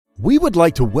We would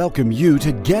like to welcome you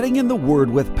to Getting in the Word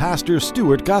with Pastor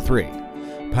Stuart Guthrie.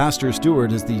 Pastor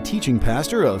Stuart is the teaching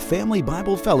pastor of Family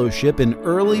Bible Fellowship in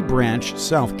Early Branch,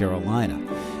 South Carolina,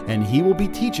 and he will be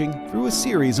teaching through a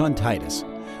series on Titus.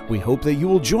 We hope that you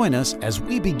will join us as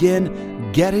we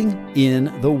begin Getting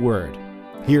in the Word.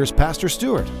 Here's Pastor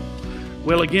Stuart.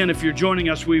 Well, again, if you're joining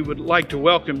us, we would like to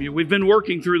welcome you. We've been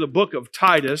working through the book of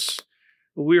Titus.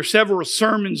 We are several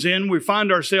sermons in. We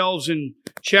find ourselves in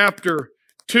chapter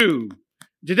 2.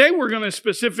 Today we're going to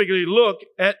specifically look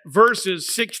at verses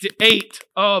 6 to 8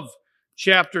 of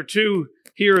chapter 2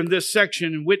 here in this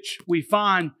section, in which we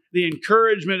find the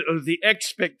encouragement of the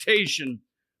expectation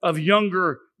of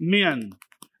younger men.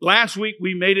 Last week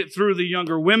we made it through the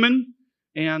younger women,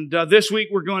 and this week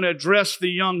we're going to address the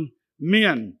young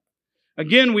men.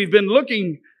 Again, we've been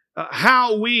looking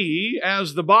how we,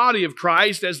 as the body of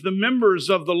Christ, as the members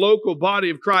of the local body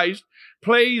of Christ,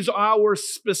 plays our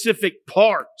specific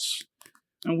parts.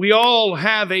 And we all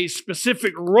have a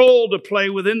specific role to play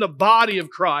within the body of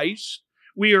Christ.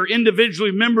 We are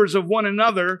individually members of one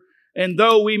another, and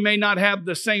though we may not have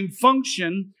the same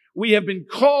function, we have been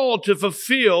called to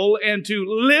fulfill and to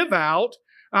live out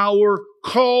our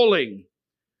calling.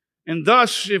 And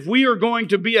thus, if we are going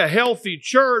to be a healthy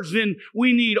church, then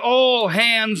we need all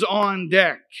hands on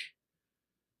deck.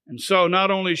 And so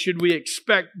not only should we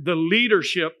expect the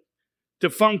leadership to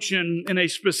function in a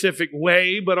specific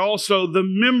way, but also the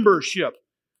membership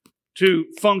to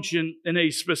function in a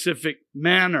specific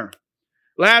manner.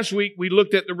 Last week, we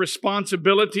looked at the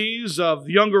responsibilities of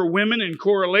younger women in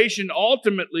correlation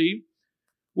ultimately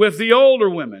with the older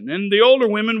women. And the older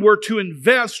women were to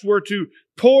invest, were to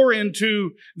pour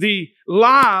into the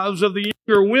lives of the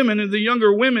younger women, and the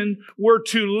younger women were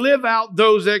to live out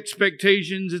those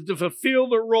expectations and to fulfill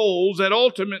the roles that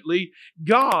ultimately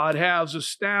God has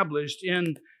established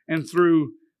in and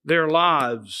through their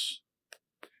lives.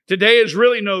 Today is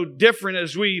really no different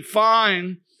as we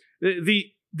find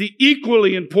the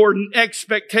equally important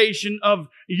expectation of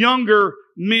younger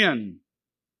men.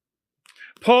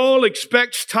 Paul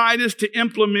expects Titus to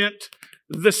implement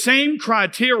the same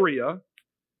criteria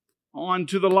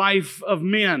onto the life of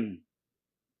men.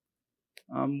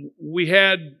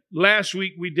 Last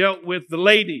week we dealt with the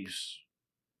ladies.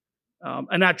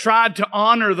 And I tried to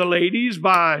honor the ladies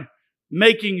by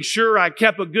making sure I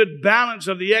kept a good balance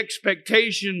of the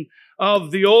expectation of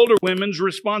the older women's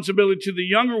responsibility to the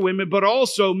younger women, but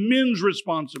also men's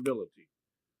responsibility.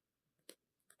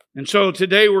 And so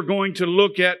today we're going to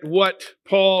look at what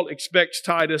Paul expects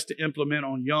Titus to implement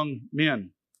on young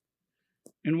men.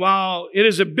 And while it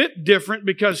is a bit different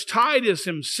because Titus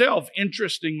himself,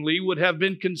 interestingly, would have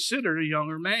been considered a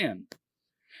younger man.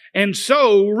 And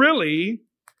so really,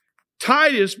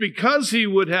 Titus, because he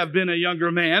would have been a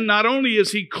younger man, not only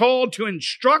is he called to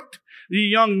instruct the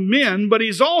young men, but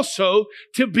he's also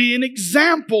to be an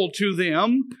example to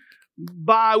them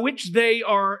by which they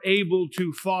are able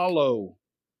to follow.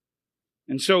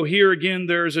 And so here again,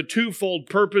 there's a twofold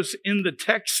purpose in the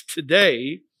text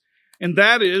today, and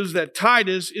that is that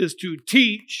Titus is to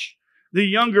teach the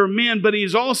younger men, but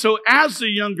he's also, as the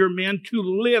younger men, to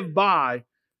live by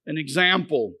an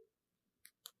example.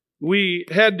 We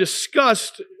had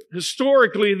discussed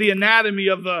historically the anatomy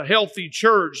of a healthy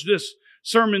church, this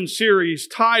sermon series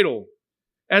title.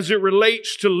 As it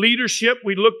relates to leadership,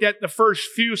 we looked at the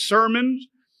first few sermons.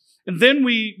 And then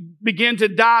we began to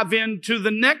dive into the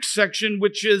next section,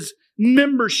 which is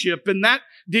membership. And that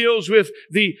deals with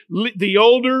the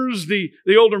elders, the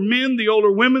older men, the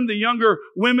older women, the younger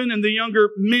women, and the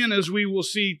younger men, as we will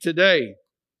see today.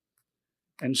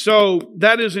 And so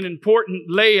that is an important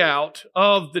layout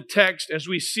of the text as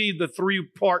we see the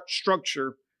three-part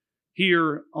structure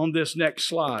here on this next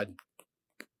slide.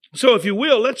 So if you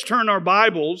will, let's turn our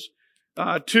Bibles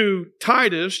to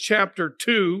Titus chapter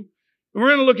 2. We're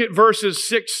going to look at verses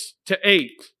 6 to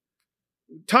 8.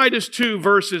 Titus 2,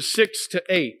 verses 6 to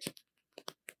 8.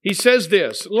 He says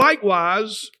this,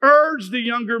 "Likewise, urge the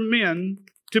younger men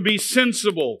to be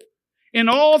sensible. In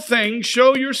all things,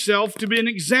 show yourself to be an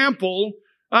example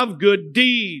of good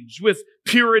deeds, with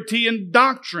purity in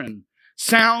doctrine,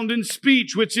 sound in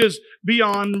speech, which is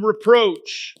beyond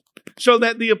reproach, so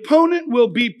that the opponent will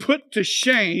be put to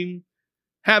shame,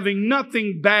 having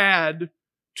nothing bad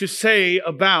to say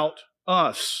about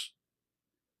us."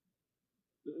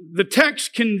 The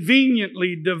text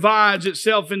conveniently divides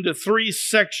itself into three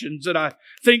sections that I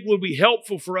think will be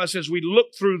helpful for us as we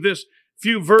look through this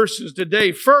few verses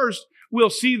today. First,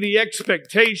 we'll see the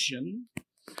expectation,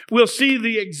 we'll see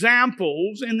the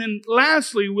examples, and then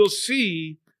lastly, we'll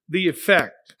see the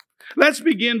effect. Let's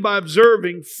begin by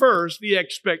observing first the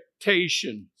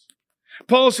expectation.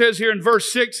 Paul says here in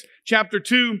verse 6, chapter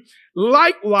 2,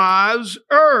 likewise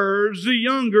urge the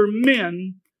younger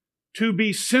men to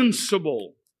be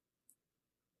sensible.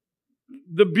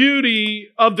 The beauty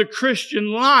of the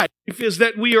Christian life is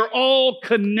that we are all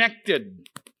connected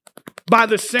by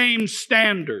the same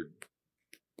standard.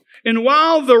 And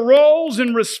while the roles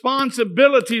and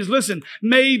responsibilities, listen,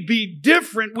 may be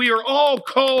different, we are all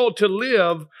called to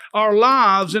live our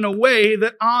lives in a way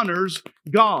that honors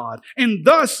God. And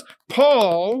thus,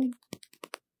 Paul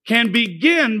can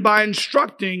begin by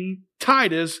instructing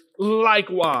Titus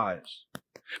likewise.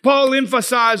 Paul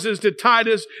emphasizes to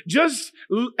Titus, just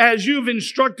as you've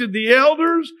instructed the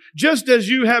elders, just as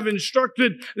you have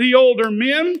instructed the older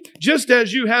men, just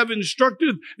as you have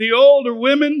instructed the older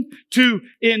women to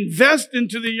invest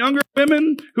into the younger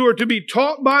women who are to be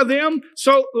taught by them,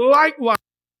 so likewise,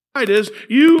 Titus,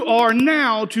 you are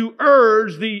now to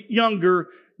urge the younger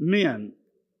men.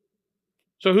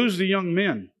 So who's the young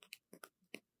men?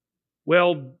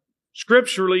 Well,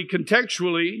 scripturally,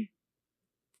 contextually,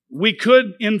 we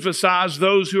could emphasize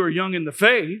those who are young in the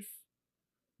faith.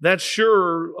 That's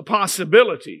sure a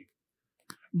possibility.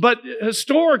 But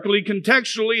historically,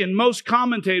 contextually, and most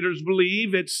commentators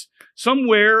believe it's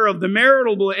somewhere of the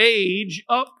marital age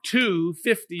up to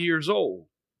 50 years old.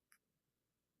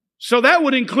 So that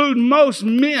would include most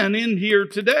men in here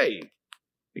today,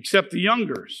 except the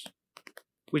youngers,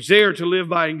 which they are to live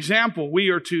by example. We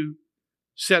are to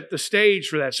set the stage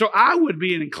for that. So I would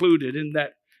be included in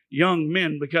that young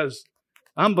men because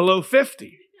I'm below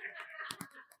 50.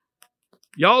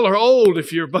 Y'all are old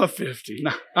if you're above 50.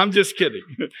 No, I'm just kidding.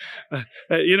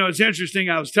 It's interesting.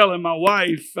 I was telling my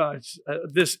wife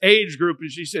this age group, and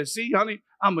she said, see, honey,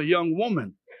 I'm a young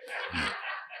woman.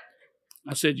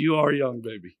 I said, you are young,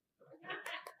 baby.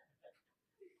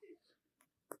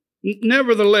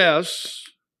 Nevertheless,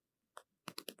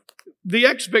 the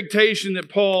expectation that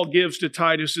Paul gives to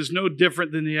Titus is no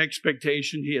different than the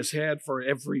expectation he has had for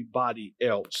everybody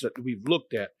else that we've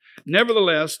looked at.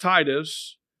 Nevertheless,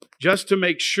 Titus, just to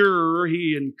make sure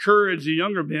he encourages the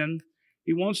younger men,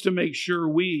 he wants to make sure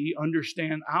we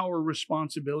understand our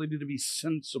responsibility to be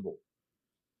sensible.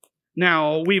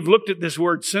 Now, we've looked at this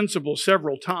word sensible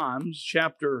several times.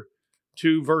 Chapter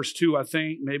 2, verse 2, I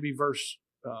think, maybe verse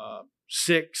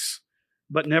 6.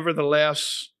 But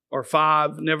nevertheless, or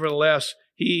 5, nevertheless,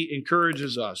 he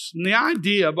encourages us. And the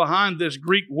idea behind this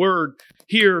Greek word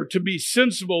here, to be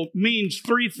sensible, means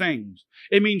 3 things.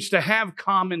 It means to have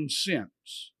common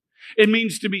sense. It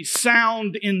means to be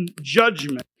sound in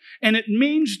judgment. And it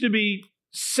means to be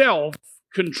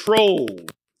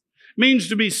self-controlled. It means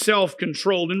to be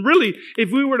self-controlled. And really,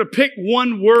 if we were to pick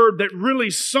one word that really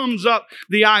sums up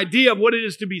the idea of what it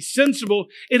is to be sensible,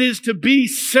 it is to be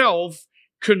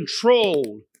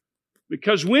self-controlled.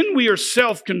 Because when we are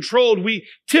self-controlled, we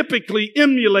typically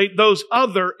emulate those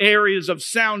other areas of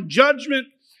sound judgment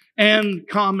and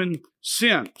common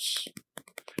sense.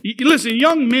 Listen,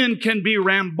 young men can be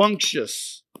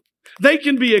rambunctious. They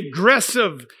can be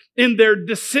aggressive in their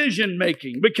decision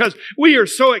making because we are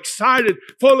so excited,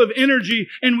 full of energy,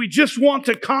 and we just want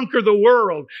to conquer the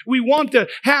world. We want to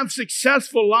have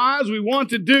successful lives. We want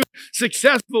to do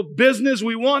successful business.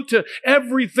 We want to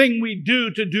everything we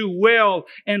do to do well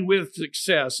and with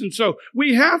success. And so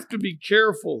we have to be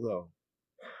careful, though,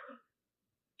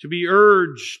 to be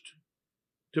urged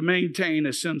to maintain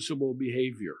a sensible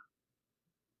behavior.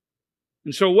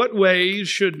 And so what ways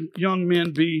should young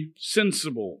men be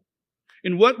sensible?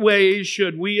 In what ways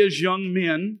should we as young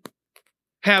men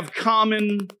have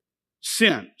common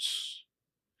sense?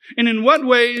 And in what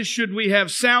ways should we have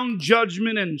sound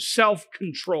judgment and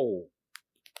self-control?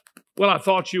 Well, I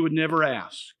thought you would never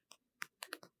ask.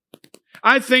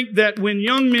 I think that when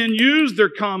young men use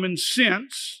their common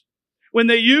sense, when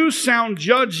they use sound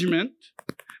judgment,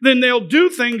 then they'll do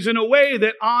things in a way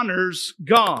that honors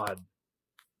God.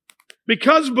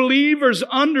 Because believers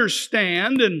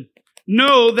understand and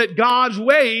know that God's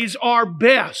ways are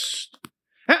best.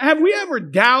 Have we ever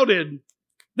doubted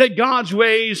that God's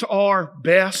ways are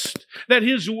best? That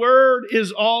His Word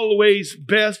is always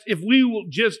best if we will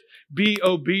just be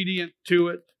obedient to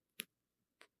it?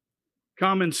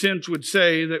 Common sense would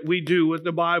say that we do what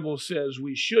the Bible says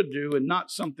we should do and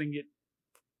not something it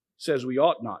says we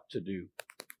ought not to do.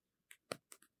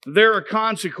 There are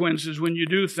consequences when you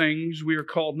do things we are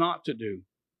called not to do.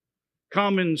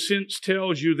 Common sense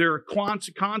tells you there are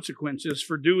consequences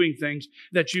for doing things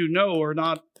that you know are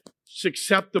not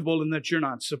acceptable and that you're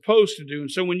not supposed to do.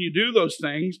 And so when you do those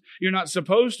things you're not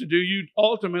supposed to do, you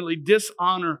ultimately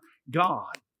dishonor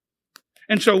God.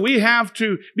 And so we have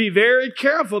to be very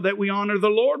careful that we honor the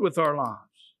Lord with our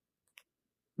lives.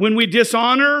 When we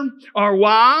dishonor our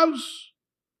wives,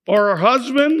 or our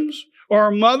husbands, or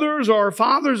our mothers, or our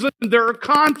fathers. There are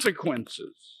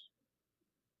consequences.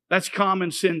 That's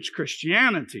common sense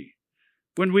Christianity.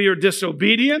 When we are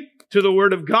disobedient to the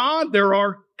Word of God, there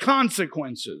are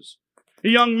consequences.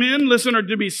 Young men, listen, are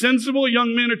to be sensible.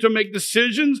 Young men are to make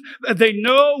decisions that they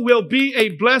know will be a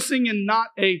blessing and not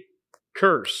a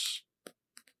curse.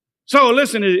 So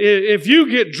listen, if you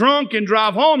get drunk and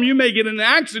drive home, you may get in an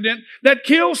accident that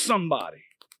kills somebody.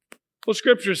 Well,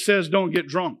 Scripture says don't get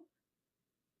drunk.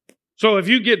 So if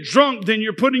you get drunk, then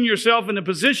you're putting yourself in a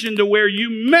position to where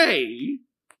you may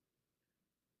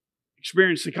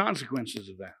experience the consequences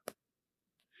of that.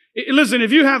 Listen,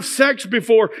 if you have sex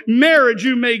before marriage,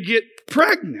 you may get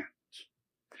pregnant.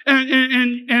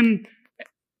 And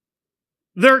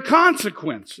there are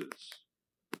consequences.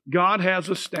 God has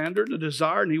a standard, a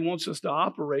desire, and He wants us to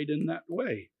operate in that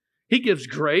way. He gives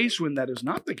grace when that is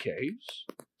not the case,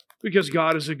 because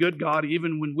God is a good God.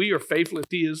 Even when we are faithless,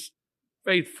 He is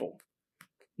faithful.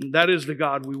 And that is the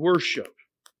God we worship.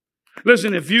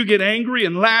 Listen, if you get angry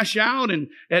and lash out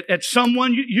at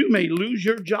someone, you may lose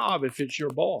your job if it's your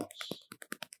boss.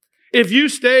 If you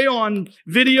stay on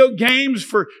video games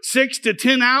for 6 to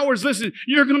 10 hours, listen,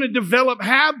 you're going to develop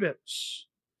habits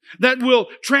that will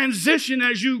transition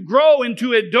as you grow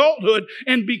into adulthood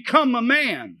and become a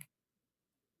man.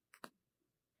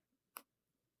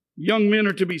 Young men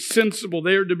are to be sensible.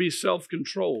 They are to be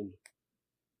self-controlled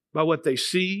by what they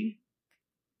see.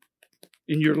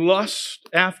 In your lust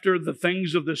after the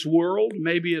things of this world,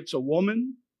 maybe it's a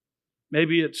woman,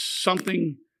 maybe it's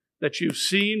something that you've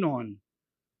seen on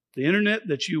the internet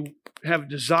that you have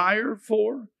desire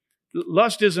for.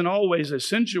 Lust isn't always a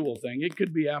sensual thing. It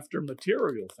could be after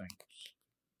material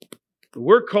things.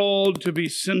 We're called to be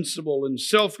sensible and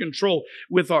self-control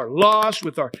with our lust,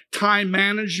 with our time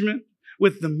management,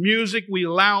 with the music we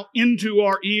allow into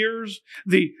our ears,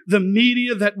 the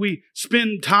media that we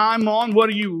spend time on. What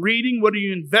are you reading? What are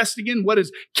you investing in? What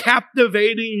is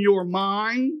captivating your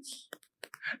minds?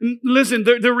 And listen,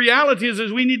 the reality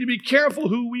is we need to be careful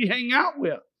who we hang out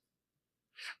with,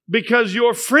 because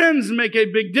your friends make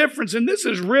a big difference. And this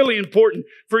is really important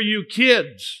for you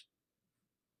kids.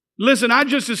 Listen, I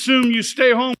just assume you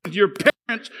stay home with your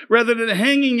parents rather than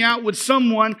hanging out with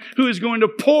someone who is going to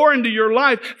pour into your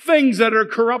life things that are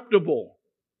corruptible.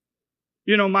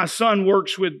 You know, my son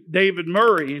works with David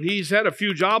Murray, and he's had a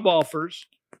few job offers.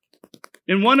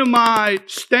 And one of my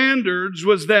standards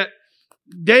was that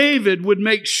David would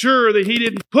make sure that he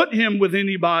didn't put him with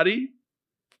anybody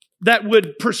that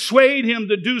would persuade him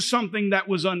to do something that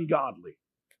was ungodly.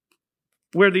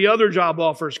 Where the other job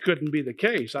offers couldn't be the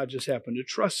case. I just happened to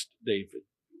trust David.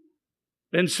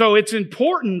 And so it's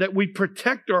important that we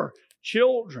protect our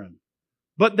children,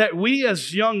 but that we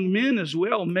as young men as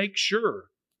well make sure.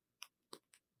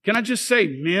 Can I just say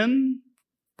men?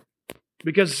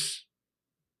 Because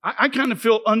I kind of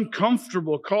feel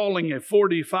uncomfortable calling a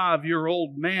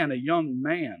 45-year-old man a young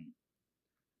man.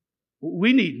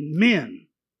 We need men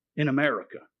in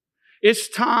America. It's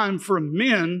time for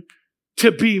men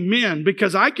to be men,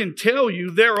 because I can tell you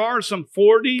there are some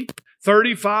 40,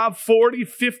 35, 40,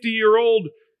 50-year-old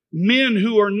men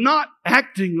who are not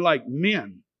acting like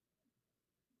men.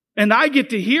 And I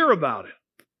get to hear about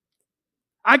it.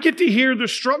 I get to hear the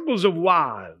struggles of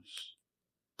wives.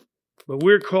 But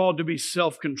we're called to be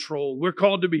self-controlled. We're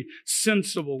called to be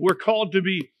sensible. We're called to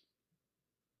be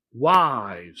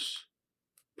wise.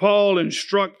 Paul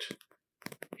instructs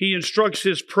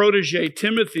his protege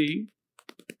Timothy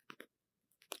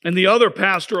and the other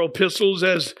pastoral epistles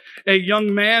as a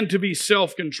young man to be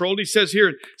self-controlled. He says here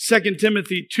in 2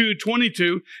 Timothy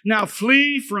 2:22, now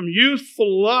flee from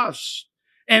youthful lust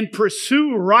and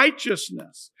pursue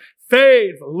righteousness,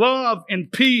 faith, love,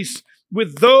 and peace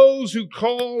with those who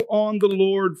call on the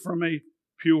Lord from a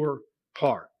pure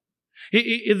heart.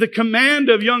 The command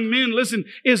of young men, listen,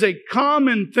 is a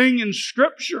common thing in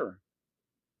Scripture.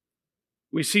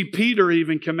 We see Peter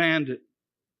even command it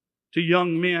to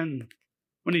young men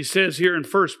when he says here in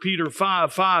 1 Peter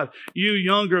 5:5, you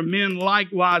younger men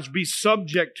likewise be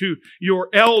subject to your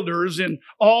elders, and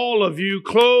all of you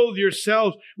clothe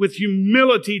yourselves with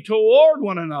humility toward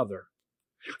one another.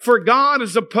 For God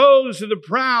is opposed to the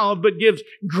proud, but gives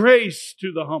grace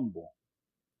to the humble.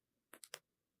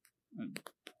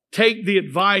 Take the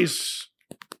advice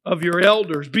of your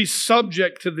elders. Be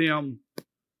subject to them.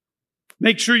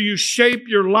 Make sure you shape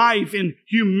your life in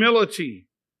humility,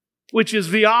 which is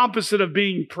the opposite of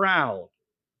being proud.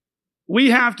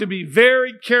 We have to be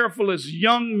very careful as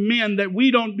young men that we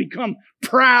don't become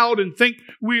proud and think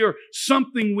we are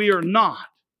something we are not.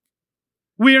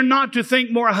 We are not to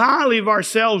think more highly of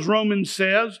ourselves, Romans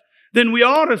says, then we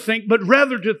ought to think, but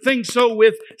rather to think so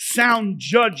with sound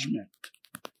judgment,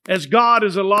 as God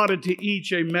has allotted to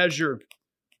each a measure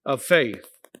of faith.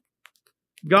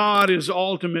 God is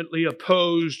ultimately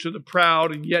opposed to the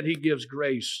proud, and yet He gives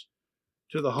grace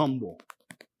to the humble.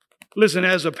 Listen,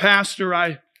 as a pastor,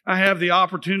 I have the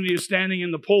opportunity of standing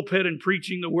in the pulpit and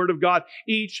preaching the Word of God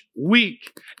each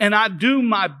week. And I do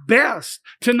my best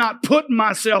to not put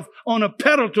myself on a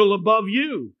pedestal above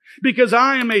you, because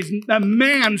I am a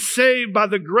man saved by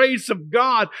the grace of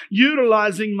God,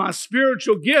 utilizing my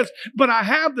spiritual gifts. But I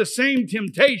have the same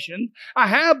temptation. I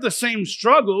have the same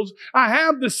struggles. I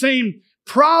have the same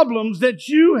problems that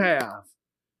you have.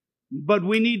 But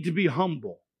we need to be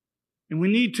humble. And we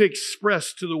need to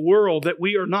express to the world that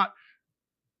we are not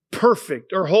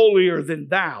perfect or holier than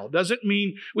thou. Doesn't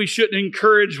mean we shouldn't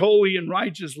encourage holy and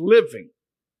righteous living.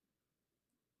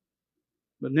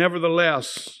 But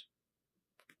nevertheless,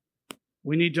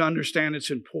 we need to understand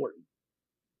it's important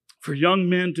for young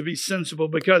men to be sensible,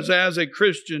 because as a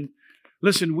Christian,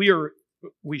 listen,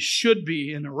 we should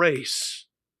be in a race.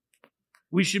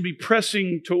 We should be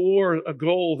pressing toward a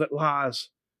goal that lies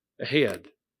ahead.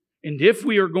 And if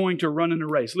we are going to run in a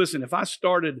race, listen, if I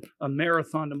started a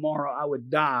marathon tomorrow, I would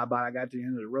die by I got to the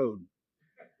end of the road,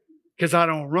 because I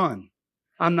don't run.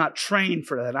 I'm not trained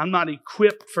for that. I'm not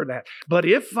equipped for that. But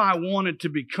if I wanted to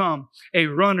become a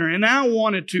runner and I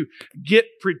wanted to get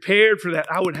prepared for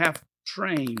that, I would have to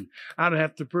train. I'd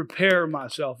have to prepare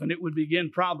myself, and it would begin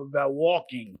probably by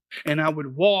walking. And I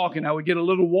would walk, and I would get a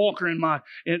little walker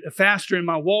faster in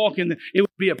my walk, and it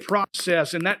would be a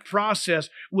process. And that process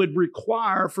would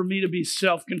require for me to be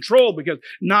self-controlled, because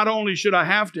not only should I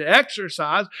have to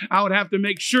exercise, I would have to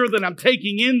make sure that I'm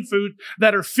taking in food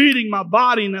that are feeding my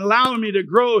body and allowing me to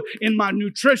grow in my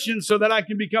nutrition so that I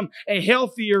can become a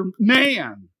healthier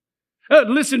man.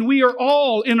 Listen, we are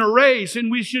all in a race, and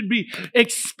we should be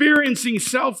experiencing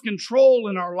self-control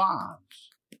in our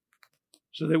lives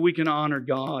so that we can honor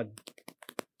God.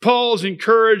 Paul's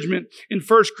encouragement in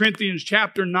 1 Corinthians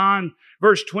chapter 9,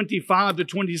 verse 25 to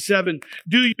 27.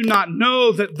 Do you not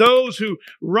know that those who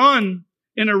run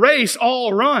in a race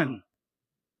all run,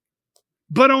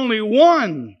 but only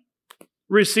one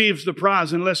receives the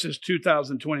prize? Unless it's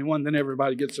 2021, then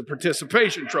everybody gets a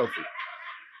participation trophy.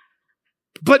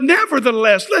 But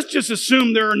nevertheless, let's just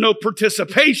assume there are no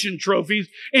participation trophies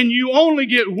and you only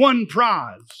get one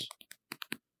prize.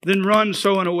 Then run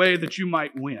so in a way that you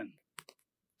might win.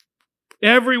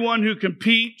 Everyone who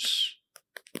competes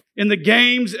in the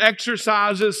games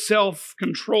exercises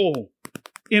self-control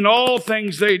in all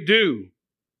things they do.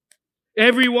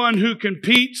 Everyone who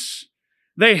competes,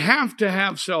 they have to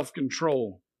have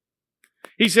self-control.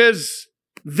 He says,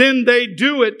 then they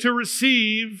do it to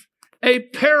receive a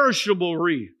perishable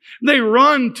wreath. They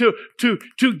run to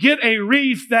get a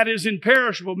wreath that is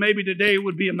imperishable. Maybe today it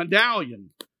would be a medallion.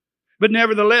 But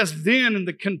nevertheless, then in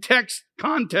the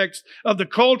context of the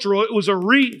cultural, it was a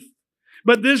wreath.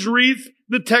 But this wreath,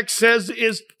 the text says,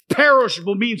 is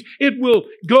perishable, means it will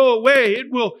go away.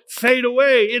 It will fade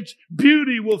away. Its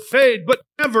beauty will fade. But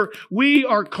never, we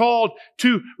are called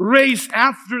to race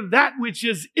after that which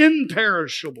is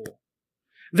imperishable.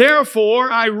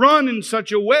 Therefore, I run in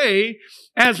such a way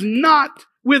as not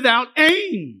without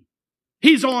aim.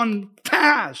 He's on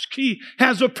task. He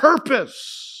has a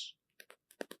purpose.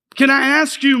 Can I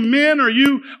ask you, men, are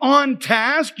you on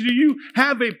task? Do you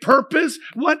have a purpose?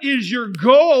 What is your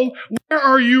goal? Where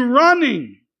are you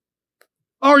running?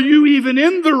 Are you even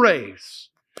in the race?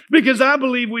 Because I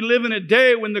believe we live in a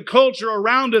day when the culture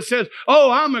around us says,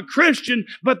 oh, I'm a Christian,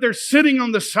 but they're sitting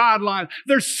on the sideline.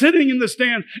 They're sitting in the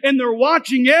stand, and they're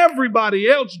watching everybody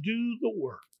else do the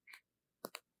work.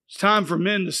 It's time for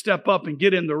men to step up and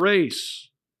get in the race.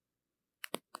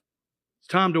 It's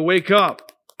time to wake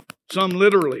up, some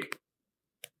literally.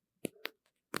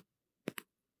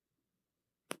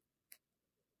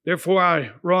 Therefore,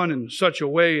 I run in such a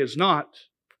way as not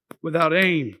without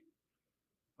aim.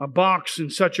 I box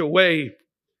in such a way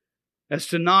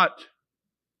as not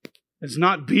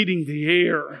beating the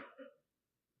air,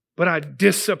 but I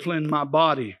discipline my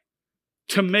body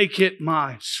to make it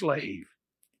my slave.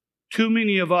 Too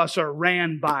many of us are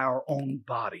ran by our own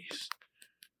bodies.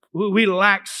 We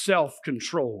lack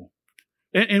self-control.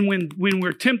 And when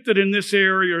we're tempted in this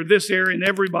area or this area, and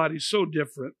everybody's so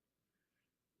different,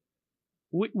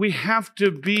 we have to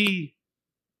be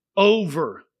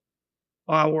over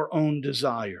our own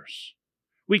desires.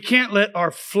 We can't let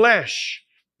our flesh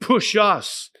push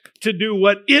us to do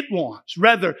what it wants.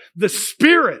 Rather, the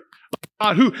Spirit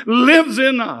God who lives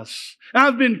in us.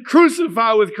 I've been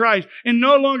crucified with Christ, and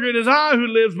no longer it is I who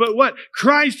lives, but what?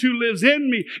 Christ who lives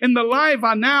in me. In the life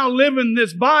I now live in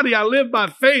this body, I live by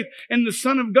faith in the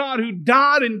Son of God who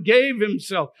died and gave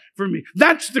himself for me.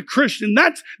 That's the Christian.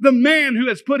 That's the man who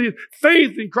has put his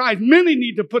faith in Christ. Many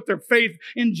need to put their faith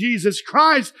in Jesus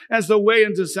Christ as the way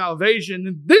into salvation,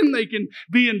 and then they can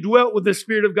be indwelt with the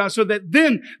Spirit of God, so that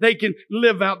then they can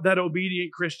live out that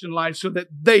obedient Christian life, so that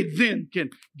they then can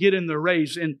get in the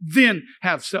race and then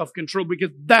have self-control,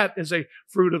 because that is a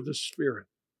fruit of the Spirit.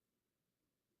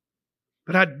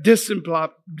 But I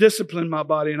discipline my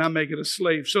body and I make it a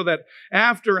slave, so that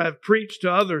after I've preached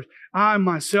to others, I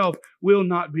myself will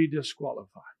not be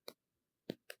disqualified.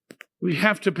 We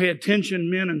have to pay attention,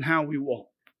 men, in how we walk.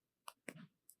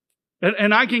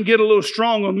 And I can get a little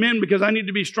strong on men because I need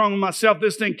to be strong on myself.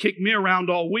 This thing kicked me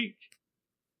around all week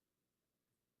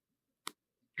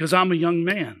because I'm a young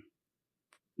man.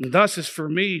 And thus is for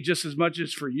me just as much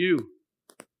as for you.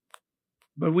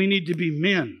 But we need to be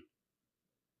men.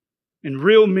 And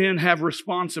real men have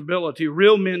responsibility.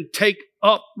 Real men take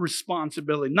up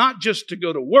responsibility, not just to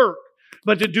go to work,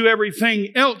 but to do everything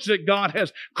else that God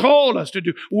has called us to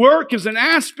do. Work is an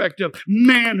aspect of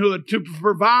manhood to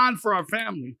provide for our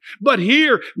family. But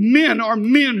here, men are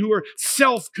men who are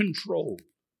self-controlled.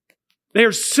 They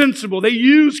are sensible. They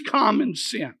use common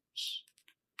sense.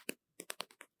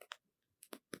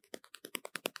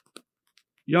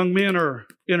 Young men are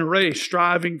in a race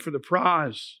striving for the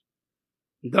prize.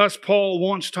 Thus, Paul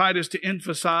wants Titus to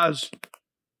emphasize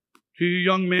to you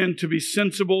young men to be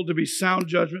sensible, to be sound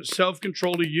judgment,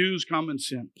 self-control, to use common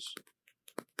sense.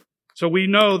 So we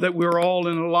know that we're all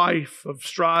in a life of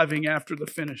striving after the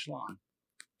finish line.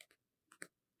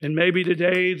 And maybe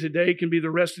today can be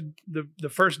the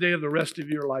first day of the rest of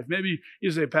your life. Maybe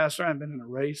you say, Pastor, I haven't been in a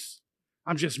race.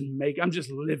 I'm just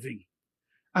living.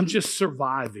 I'm just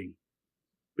surviving.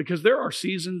 Because there are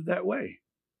seasons that way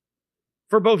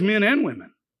for both men and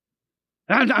women.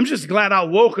 I'm just glad I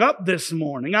woke up this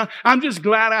morning. I'm just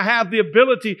glad I have the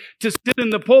ability to sit in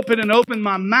the pulpit and open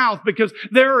my mouth, because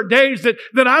there are days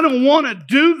that I don't want to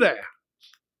do that.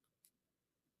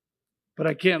 But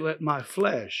I can't let my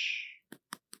flesh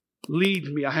lead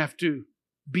me. I have to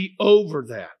be over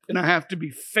that. And I have to be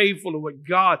faithful to what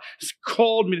God has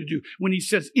called me to do. When He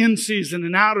says in season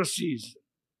and out of season,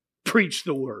 preach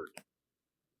the word.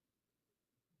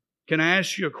 Can I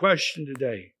ask you a question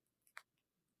today?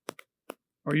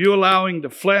 Are you allowing the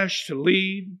flesh to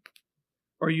lead?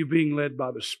 Or are you being led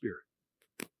by the Spirit?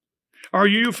 Are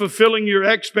you fulfilling your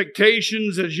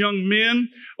expectations as young men?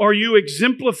 Or are you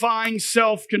exemplifying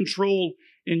self-control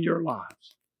in your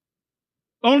lives?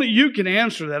 Only you can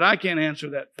answer that. I can't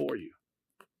answer that for you.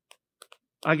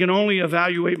 I can only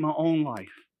evaluate my own life.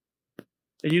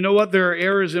 And you know what? There are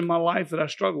areas in my life that I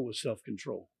struggle with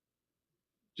self-control.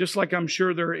 Just like I'm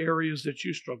sure there are areas that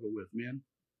you struggle with, men.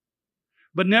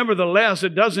 But nevertheless,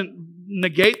 it doesn't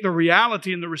negate the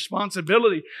reality and the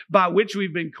responsibility by which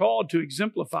we've been called to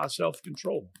exemplify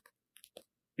self-control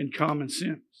and common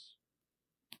sense.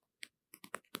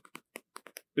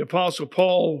 The Apostle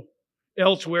Paul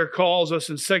elsewhere calls us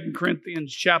in 2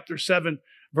 Corinthians chapter 7,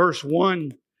 verse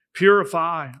 1,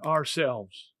 purify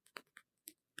ourselves.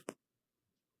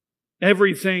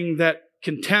 Everything that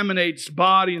contaminates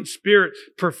body and spirit,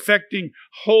 perfecting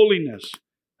holiness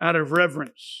out of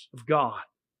reverence of God.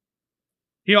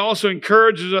 He also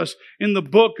encourages us in the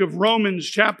book of Romans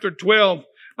chapter 12.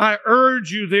 I urge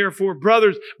you, therefore,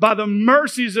 brothers, by the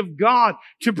mercies of God,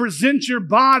 to present your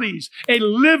bodies a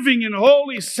living and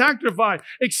holy sacrifice,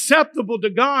 acceptable to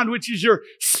God, which is your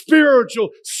spiritual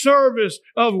service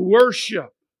of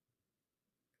worship.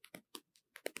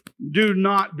 Do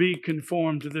not be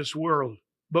conformed to this world,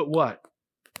 but what?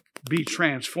 Be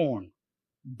transformed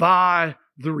by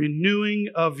the renewing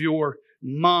of your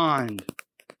mind,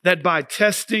 that by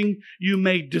testing you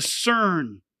may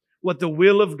discern what the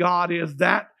will of God is,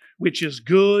 that which is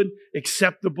good,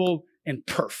 acceptable, and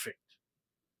perfect.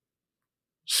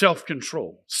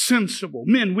 Self-control, sensible.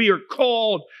 Men, we are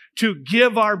called to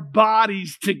give our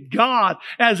bodies to God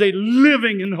as a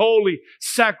living and holy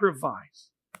sacrifice.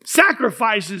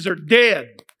 Sacrifices are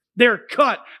dead. They're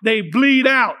cut. They bleed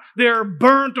out. They're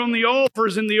burnt on the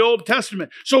altars in the Old Testament.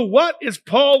 So what is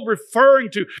Paul referring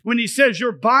to when he says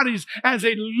your bodies as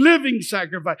a living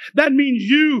sacrifice? That means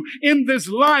you in this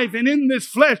life and in this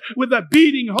flesh with a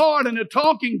beating heart and a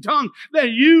talking tongue, that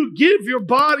you give your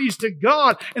bodies to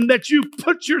God and that you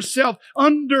put yourself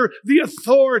under the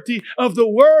authority of the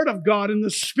Word of God and the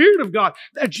Spirit of God,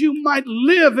 that you might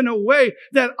live in a way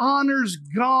that honors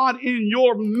God in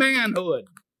your manhood.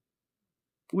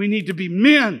 We need to be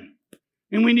men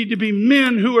And we need to be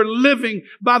men who are living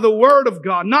by the Word of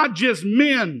God. Not just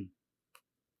men,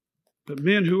 but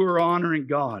men who are honoring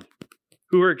God,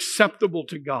 who are acceptable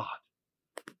to God.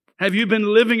 Have you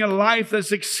been living a life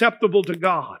that's acceptable to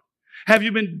God? Have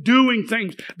you been doing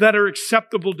things that are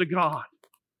acceptable to God?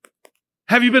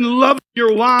 Have you been loving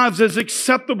your wives as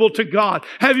acceptable to God?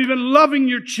 Have you been loving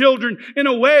your children in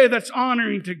a way that's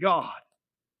honoring to God?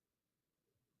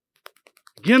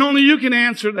 Again, only you can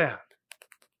answer that.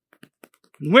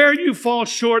 Where you fall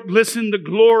short, listen, the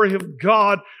glory of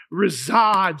God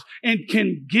resides and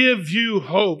can give you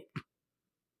hope.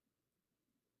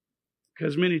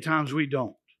 Because many times we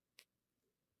don't.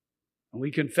 And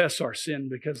we confess our sin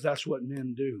because that's what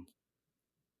men do.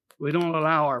 We don't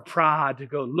allow our pride to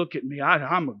go, look at me,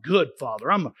 I'm a good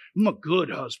father, I'm a good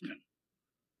husband.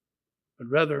 But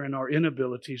rather in our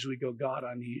inabilities we go, God,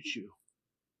 I need you.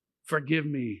 Forgive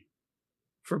me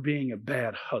for being a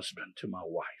bad husband to my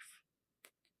wife.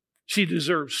 She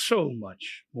deserves so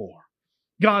much more.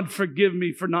 God, forgive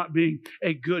me for not being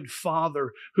a good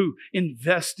father who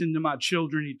invests into my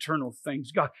children eternal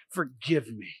things. God, forgive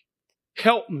me.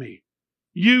 Help me.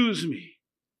 Use me.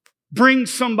 Bring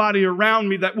somebody around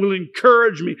me that will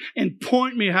encourage me and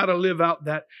point me how to live out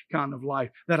that kind of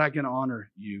life that I can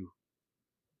honor you.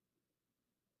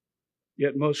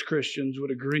 Yet most Christians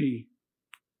would agree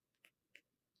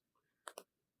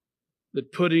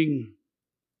that putting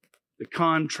the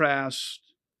contrast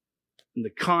and the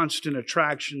constant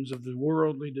attractions of the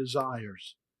worldly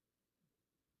desires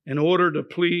in order to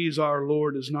please our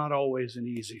Lord is not always an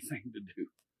easy thing to do.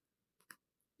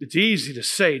 It's easy to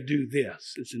say, do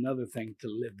this. It's another thing to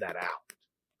live that out.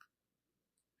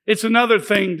 It's another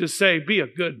thing to say, be a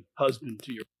good husband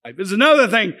to your wife. It's another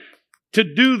thing to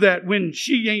do that when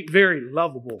she ain't very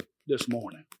lovable this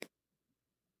morning.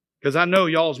 Because I know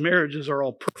y'all's marriages are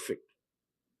all perfect.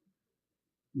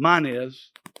 Mine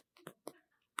is.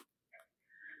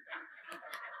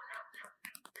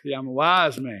 See, I'm a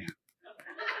wise man.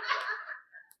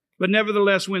 But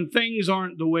nevertheless, when things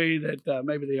aren't the way that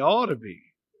maybe they ought to be,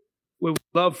 will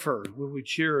we love her? Will we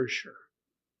cherish her?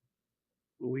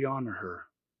 Will we honor her?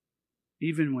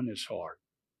 Even when it's hard.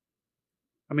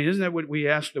 I mean, isn't that what we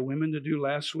asked the women to do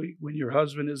last week? When your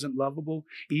husband isn't lovable,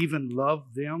 even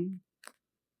love them.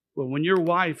 Well, when your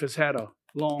wife has had a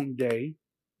long day,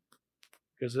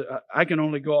 because I can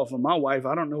only go off of my wife.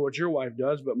 I don't know what your wife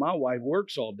does, but my wife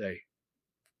works all day.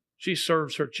 She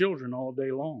serves her children all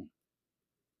day long.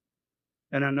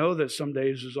 And I know that some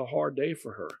days is a hard day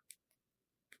for her.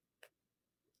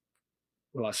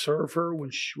 Will I serve her when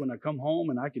I come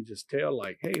home and I can just tell,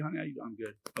 like, hey, honey, how you doing? I'm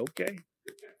good. Okay.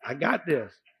 I got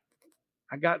this.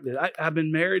 I've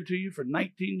been married to you for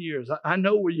 19 years. I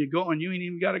know where you're going. You ain't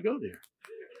even got to go there.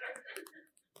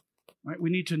 Right?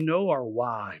 We need to know our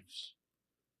wives.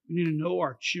 We need to know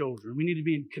our children. We need to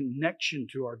be in connection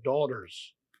to our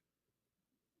daughters.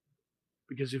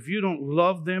 Because if you don't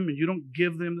love them and you don't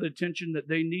give them the attention that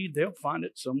they need, they'll find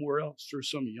it somewhere else through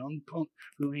some young punk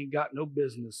who ain't got no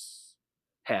business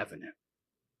having it.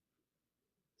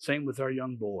 Same with our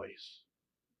young boys,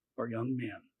 our young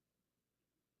men.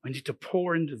 We need to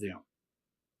pour into them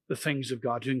the things of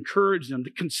God, to encourage them,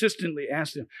 to consistently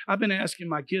ask them. I've been asking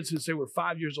my kids since they were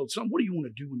 5 years old, son, what do you want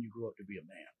to do when you grow up to be a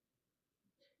man?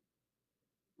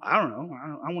 I don't know.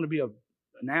 I want to be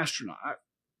an astronaut.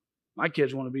 My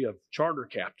kids want to be a charter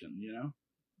captain, you know.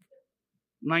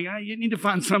 I'm like, you need to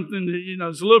find something that,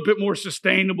 is a little bit more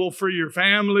sustainable for your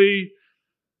family.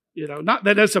 Not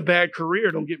that that's a bad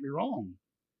career, don't get me wrong.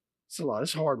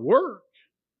 It's hard work.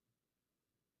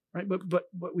 Right?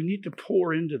 But we need to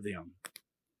pour into them.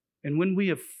 And when we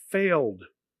have failed,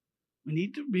 we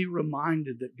need to be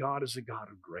reminded that God is a God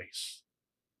of grace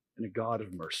and a God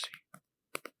of mercy.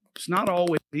 It's not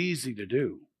always easy to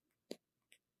do.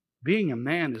 Being a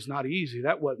man is not easy.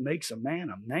 That's what makes a man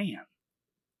a man.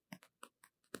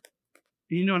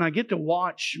 And I get to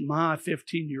watch my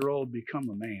 15-year-old become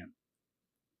a man.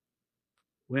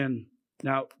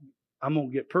 Now, I'm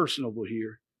going to get personal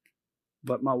here,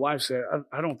 but my wife said,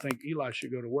 I don't think Eli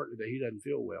should go to work today. He doesn't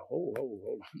feel well. Hold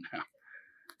on now.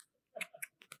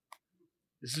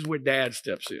 This is where Dad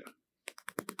steps in.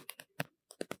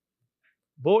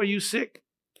 Boy, you sick?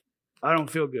 I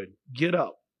don't feel good. Get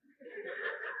up.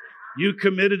 You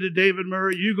committed to David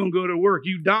Murray. You going to go to work.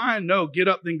 You dying? No, get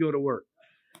up, then go to work.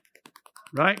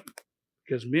 Right?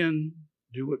 Because men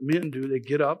do what men do. They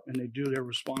get up and they do their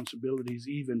responsibilities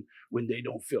even when they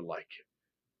don't feel like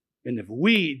it. And if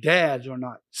we, dads, are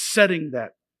not setting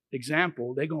that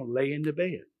example, they're going to lay in the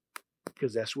bed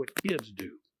because that's what kids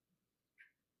do.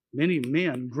 Many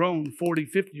men, grown 40,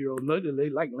 50-year-old, they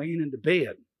like laying in the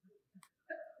bed.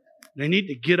 They need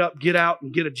to get up, get out,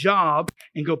 and get a job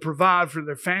and go provide for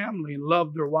their family and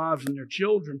love their wives and their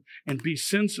children and be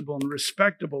sensible and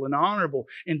respectable and honorable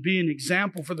and be an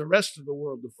example for the rest of the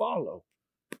world to follow.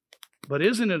 But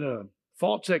isn't it a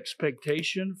false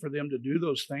expectation for them to do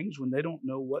those things when they don't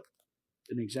know what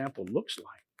an example looks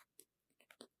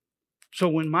like? So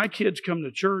when my kids come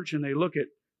to church and they look at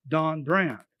Don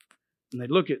Brandt and they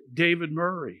look at David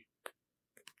Murray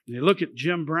and they look at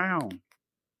Jim Brown,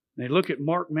 they look at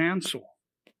Mark Mansell,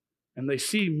 and they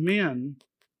see men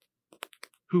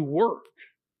who work,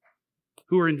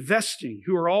 who are investing,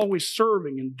 who are always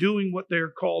serving and doing what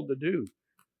they're called to do.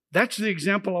 That's the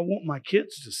example I want my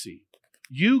kids to see.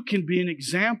 You can be an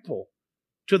example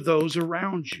to those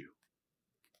around you.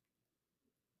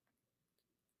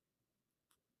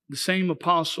 The same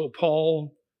Apostle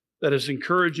Paul that is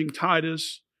encouraging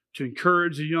Titus to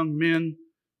encourage the young men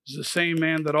is the same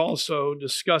man that also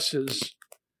discusses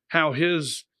how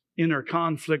his inner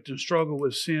conflict and struggle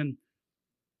with sin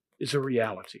is a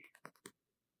reality.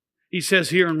 He says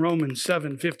here in Romans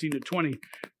 7:15-20,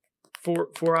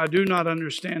 For I do not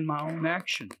understand my own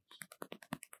actions.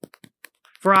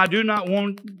 For I do not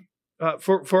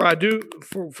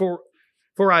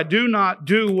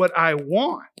do what I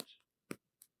want,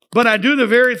 but I do the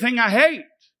very thing I hate.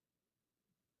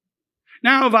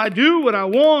 Now, if I do what I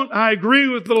want, I agree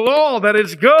with the law that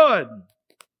it's good.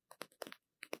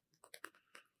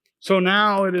 So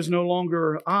now it is no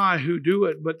longer I who do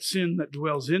it, but sin that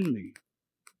dwells in me.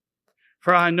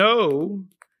 For I know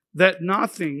that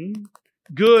nothing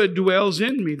good dwells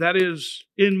in me, that is,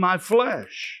 in my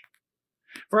flesh.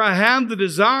 For I have the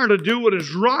desire to do what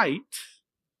is right,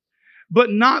 but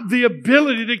not the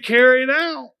ability to carry it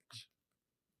out.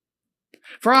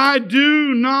 For I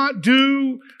do not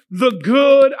do the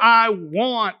good I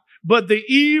want, but the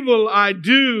evil I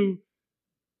do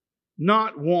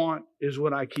not want is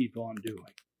what I keep on doing.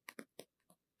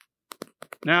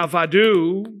 Now, if I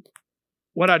do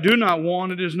what I do not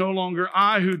want, it is no longer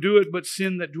I who do it, but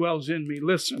sin that dwells in me.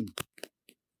 Listen,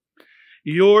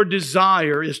 your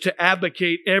desire is to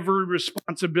abdicate every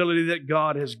responsibility that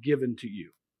God has given to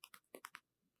you.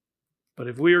 But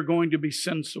if we are going to be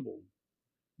sensible,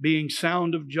 being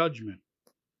sound of judgment,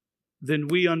 then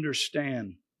we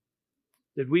understand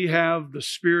that we have the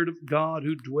Spirit of God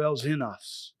who dwells in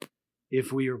us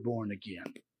if we are born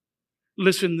again.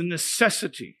 Listen, the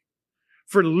necessity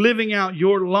for living out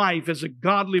your life as a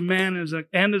godly man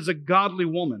and as a godly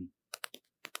woman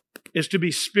is to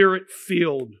be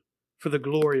Spirit-filled for the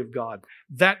glory of God.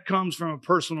 That comes from a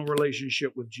personal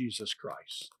relationship with Jesus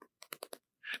Christ.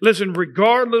 Listen,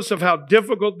 regardless of how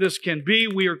difficult this can be,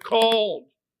 we are called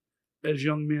as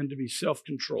young men to be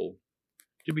self-controlled,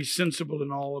 to be sensible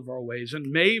in all of our ways.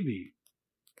 And maybe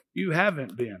you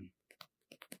haven't been.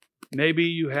 Maybe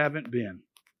you haven't been.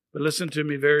 But listen to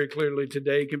me very clearly.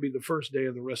 Today can be the first day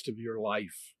of the rest of your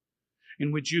life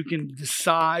in which you can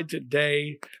decide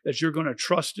today that you're going to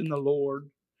trust in the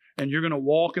Lord and you're going to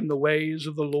walk in the ways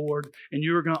of the Lord and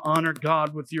you're going to honor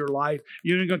God with your life.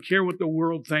 You ain't going to care what the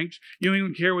world thinks. You ain't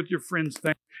going to care what your friends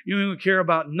think. You ain't going to care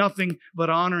about nothing but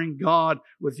honoring God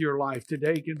with your life.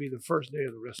 Today can be the first day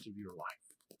of the rest of your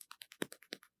life.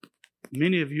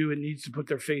 Many of you, it needs to put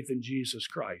their faith in Jesus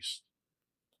Christ.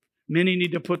 Many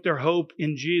need to put their hope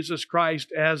in Jesus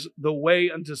Christ as the way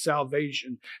unto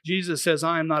salvation. Jesus says,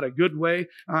 I am not a good way.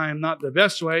 I am not the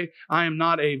best way. I am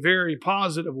not a very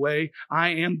positive way. I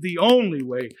am the only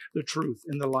way, the truth,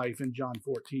 and the life in John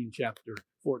 14, chapter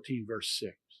 14, verse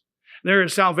 6. There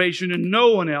is salvation in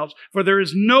no one else, for there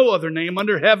is no other name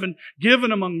under heaven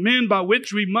given among men by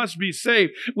which we must be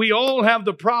saved. We all have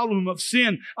the problem of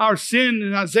sin. Our sin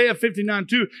in Isaiah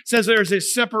 59:2 says there is a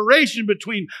separation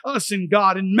between us and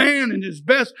God, and man in his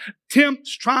best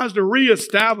attempts tries to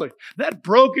reestablish that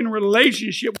broken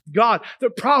relationship with God. The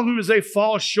problem is they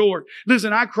fall short.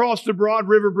 Listen, I cross the Broad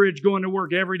River Bridge going to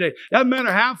work every day. Doesn't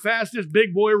matter how fast this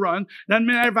big boy runs. Doesn't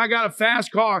matter if I got a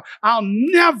fast car. I'll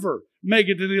never make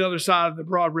it to the other side of the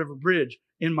Broad River Bridge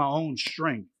in my own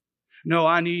strength. No,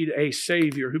 I need a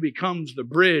Savior who becomes the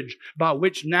bridge by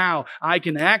which now I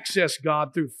can access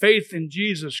God through faith in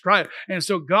Jesus Christ. And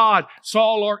so God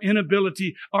saw our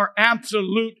inability, our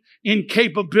absolute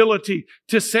incapability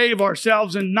to save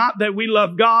ourselves, and not that we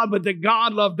love God, but that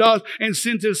God loved us and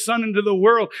sent His Son into the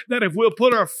world, that if we'll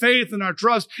put our faith and our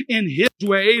trust in His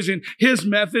ways and His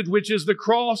method, which is the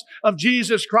cross of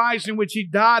Jesus Christ, in which He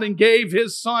died and gave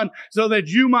His Son so that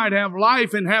you might have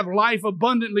life and have life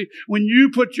abundantly. When you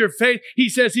put your faith, He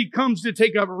says He comes to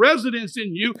take up residence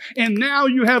in you, and now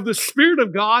you have the Spirit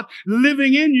of God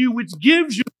living in you, which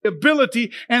gives you the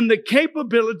ability and the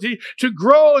capability to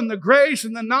grow in the grace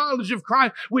and the knowledge of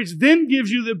Christ, which then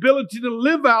gives you the ability to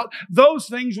live out those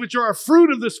things which are a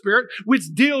fruit of the Spirit,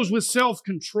 which deals with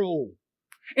self-control.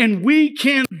 And we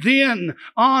can then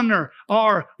honor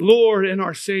our Lord and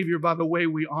our Savior by the way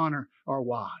we honor our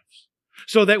wives.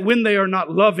 So that when they are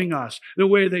not loving us the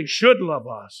way they should love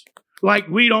us, like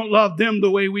we don't love them the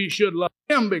way we should love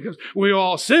them because we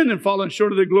all sin and fallen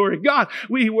short of the glory of God,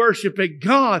 we worship a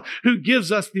God who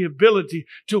gives us the ability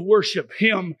to worship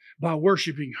Him by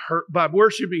worshiping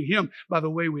Him by the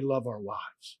way we love our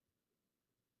wives.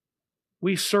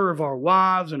 We serve our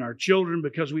wives and our children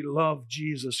because we love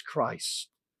Jesus Christ.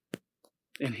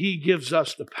 And He gives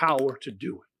us the power to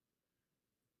do it.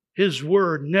 His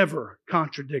word never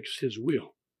contradicts His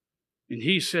will. And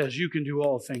He says you can do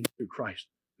all things through Christ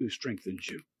who strengthens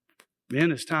you.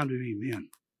 Men, it's time to be men.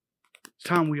 It's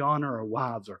time we honor our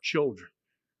wives, our children.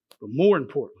 But more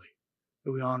importantly,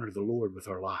 that we honor the Lord with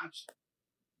our lives.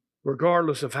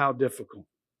 Regardless of how difficult,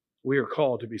 we are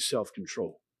called to be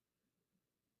self-controlled.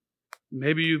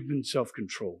 Maybe you've been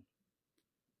self-controlled.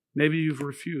 Maybe you've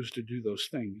refused to do those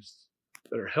things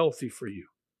that are healthy for you,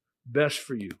 best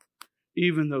for you,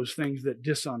 even those things that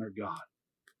dishonor God.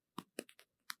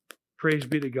 Praise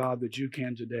be to God that you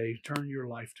can today turn your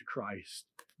life to Christ,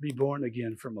 be born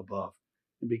again from above,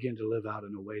 and begin to live out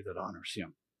in a way that honors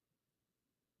Him,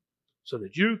 so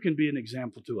that you can be an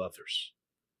example to others.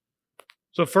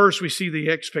 So first we see the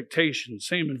expectation,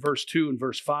 same in verse 2 and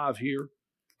verse 5 here.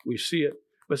 We see it.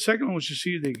 But second, I want you to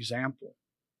see the example.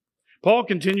 Paul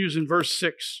continues in verse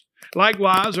 6.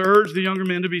 Likewise, I urge the younger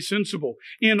men to be sensible.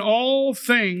 In all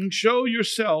things, show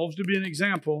yourselves to be an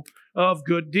example of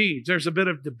good deeds. There's a bit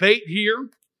of debate here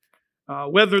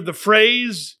whether the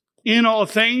phrase in all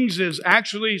things is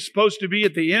actually supposed to be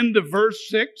at the end of verse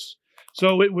 6.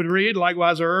 So it would read,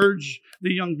 likewise, I urge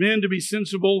the young men to be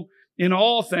sensible in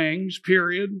all things,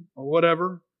 period, or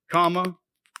whatever, comma,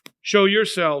 show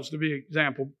yourselves to be an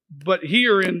example. But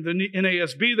here in the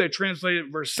NASB, they translate it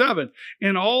in verse 7.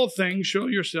 In all things, show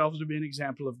yourselves to be an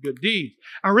example of good deeds.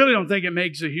 I really don't think it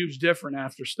makes a huge difference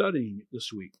after studying it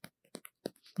this week.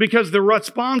 Because the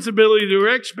responsibility, the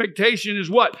expectation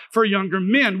is what? For younger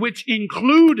men, which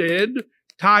included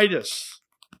Titus.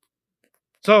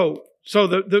 So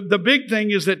the big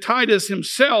thing is that Titus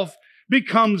himself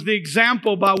becomes the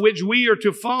example by which we are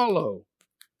to follow.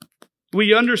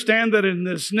 We understand that in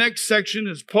this next section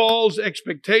is Paul's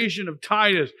expectation of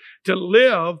Titus to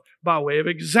live by way of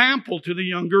example to the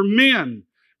younger men.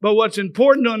 But what's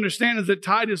important to understand is that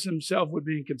Titus himself would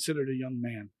be considered a young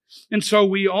man. And so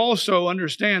we also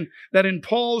understand that in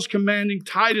Paul's commanding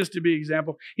Titus to be an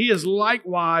example, he is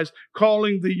likewise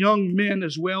calling the young men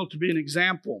as well to be an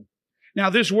example. Now,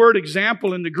 this word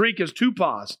example in the Greek is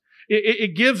tupos.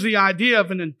 It gives the idea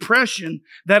of an impression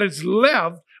that is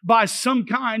left by some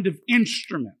kind of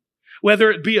instrument,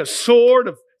 whether it be a sword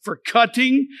for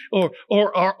cutting or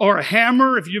a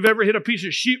hammer. If you've ever hit a piece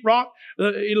of sheetrock,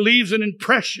 it leaves an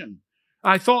impression.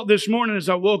 I thought this morning as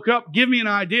I woke up, give me an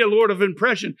idea, Lord, of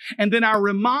impression. And then I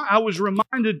was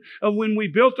reminded of when we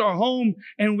built our home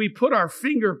and we put our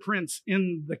fingerprints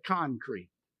in the concrete.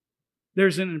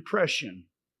 There's an impression.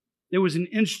 There was an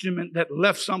instrument that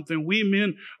left something. We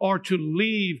men are to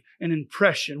leave an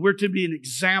impression. We're to be an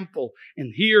example.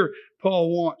 And here, Paul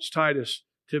wants Titus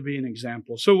to be an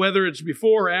example. So whether it's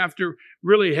before or after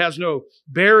really has no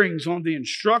bearings on the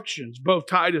instructions. Both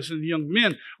Titus and the young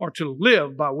men are to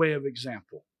live by way of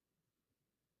example.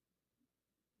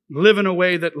 Live in a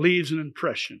way that leaves an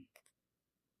impression.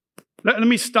 Let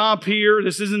me stop here.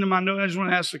 This isn't in my notes. I just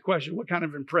want to ask the question, what kind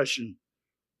of impression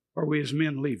are we as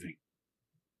men leaving?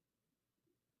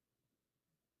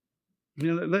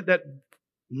 Let that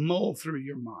mull through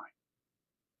your mind.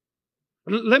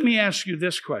 Let me ask you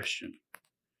this question.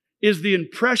 Is the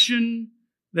impression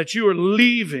that you are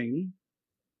leaving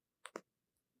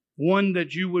one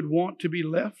that you would want to be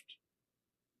left?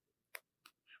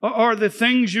 Are the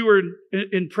things you are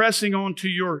impressing onto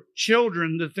your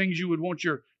children the things you would want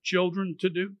your children to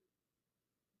do?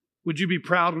 Would you be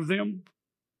proud of them?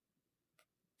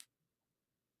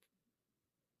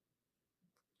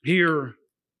 Here,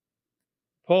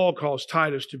 Paul calls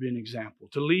Titus to be an example,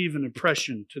 to leave an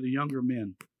impression to the younger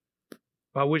men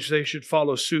by which they should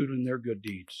follow suit in their good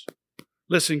deeds.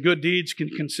 Listen, good deeds can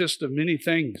consist of many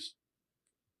things.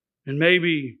 And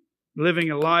maybe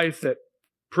living a life that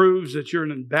proves that you're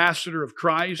an ambassador of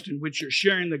Christ, in which you're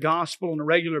sharing the gospel on a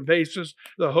regular basis,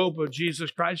 the hope of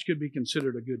Jesus Christ could be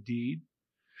considered a good deed.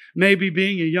 Maybe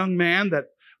being a young man that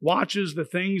watches the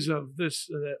things of this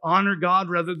that honor God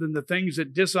rather than the things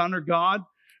that dishonor God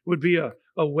would be a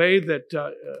way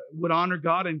that would honor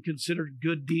God and considered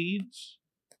good deeds.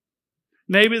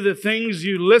 Maybe the things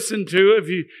you listen to, if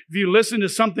you listen to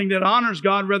something that honors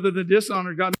God rather than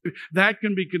dishonors God, that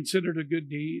can be considered a good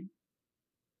deed.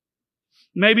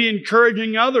 Maybe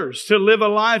encouraging others to live a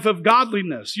life of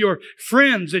godliness. Your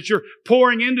friends that you're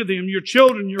pouring into them, your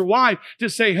children, your wife, to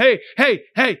say, hey,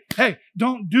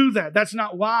 don't do that. That's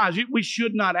not wise. We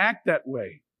should not act that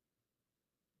way.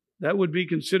 That would be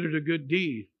considered a good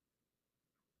deed.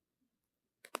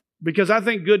 Because I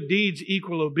think good deeds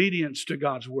equal obedience to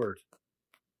God's word.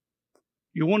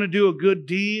 You want to do a good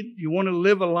deed? You want to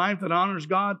live a life that honors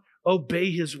God?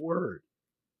 Obey His word.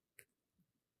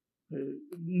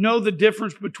 Know the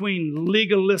difference between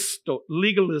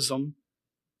legalism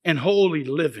and holy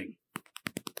living.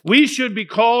 We should be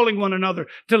calling one another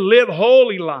to live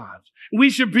holy lives. We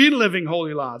should be living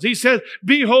holy lives. He says,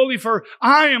 be holy for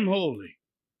I am holy.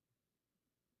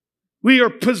 We are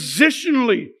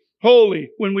positionally holy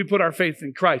when we put our faith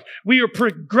in Christ. We are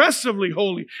progressively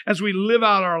holy as we live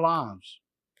out our lives.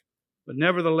 But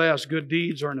nevertheless, good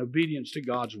deeds are in obedience to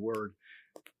God's word.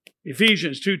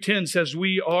 Ephesians 2:10 says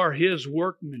we are His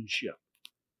workmanship.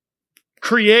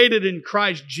 Created in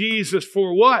Christ Jesus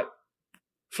for what?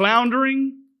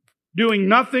 Floundering, doing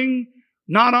nothing,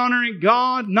 not honoring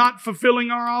God, not fulfilling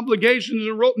our obligations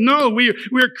and roles. No,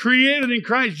 we're created in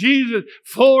Christ Jesus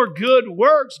for good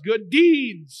works, good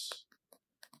deeds,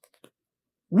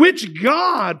 which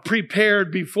God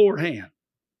prepared beforehand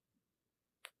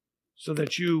so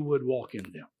that you would walk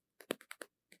in them.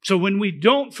 So when we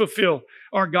don't fulfill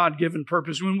our God-given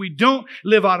purpose, when we don't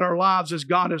live out our lives as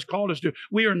God has called us to,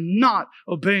 we are not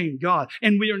obeying God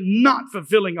and we are not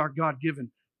fulfilling our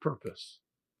God-given purpose.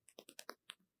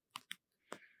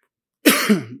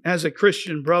 As a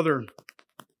Christian brother,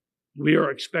 we are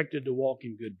expected to walk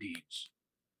in good deeds.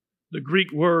 The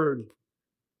Greek word,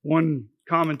 one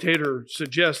commentator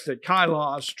suggests that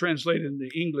kailos, translated into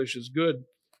English as good,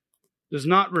 does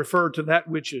not refer to that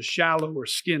which is shallow or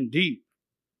skin deep,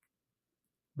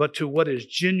 but to what is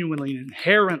genuinely and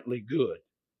inherently good.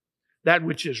 That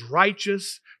which is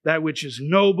righteous, that which is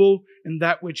noble, and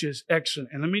that which is excellent.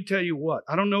 And let me tell you what,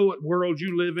 I don't know what world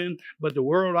you live in, but the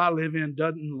world I live in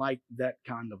doesn't like that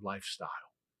kind of lifestyle.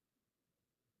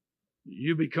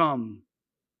 You become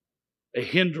a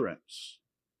hindrance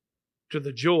to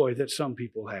the joy that some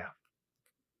people have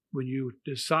when you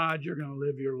decide you're going to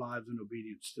live your lives in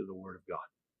obedience to the Word of God.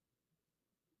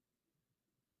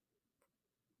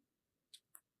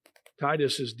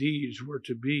 Titus's deeds were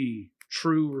to be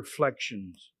true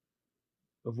reflections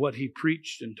of what he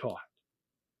preached and taught.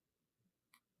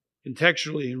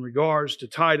 Contextually, in regards to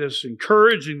Titus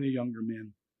encouraging the younger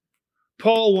men,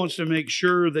 Paul wants to make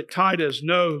sure that Titus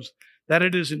knows that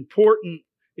it is an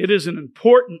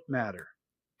important matter.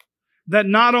 That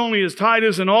not only is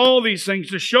Titus in all these things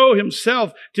to show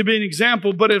himself to be an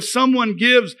example, but if someone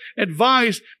gives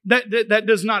advice that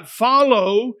does not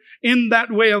follow in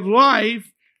that way of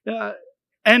life,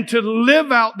 and to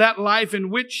live out that life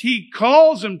in which he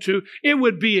calls them to, it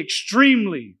would be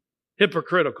extremely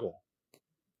hypocritical.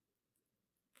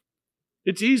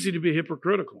 It's easy to be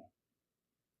hypocritical.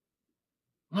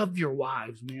 Love your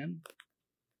wives, men,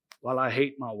 while I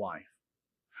hate my wife.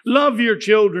 Love your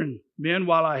children, men,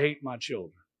 while I hate my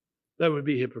children. That would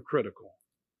be hypocritical.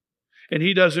 And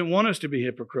he doesn't want us to be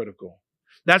hypocritical.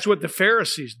 That's what the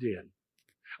Pharisees did.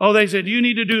 Oh, they said, you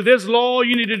need to do this law,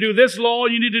 you need to do this law,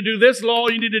 you need to do this law,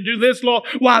 you need to do this law.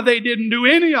 Why, they didn't do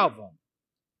any of them.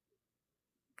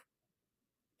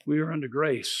 We are under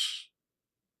grace.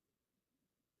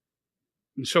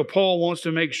 And so Paul wants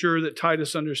to make sure that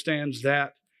Titus understands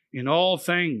that in all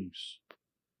things,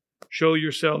 show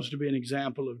yourselves to be an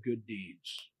example of good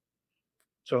deeds.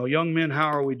 So young men,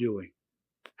 how are we doing?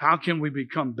 How can we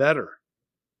become better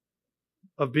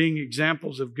of being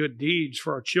examples of good deeds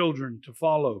for our children to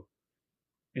follow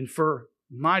and for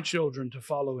my children to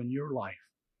follow in your life?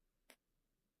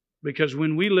 Because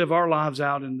when we live our lives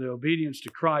out in the obedience to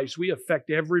Christ, we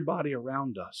affect everybody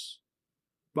around us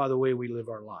by the way we live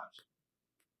our lives.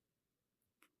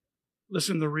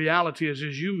 Listen, the reality is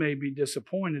you may be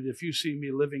disappointed if you see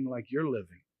me living like you're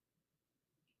living.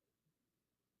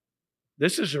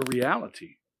 This is a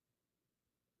reality.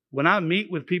 When I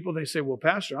meet with people, they say, well,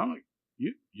 Pastor,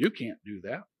 you can't do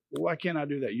that. Well, why can't I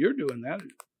do that? You're doing that.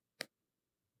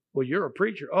 Well, you're a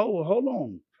preacher. Oh, well, hold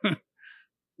on.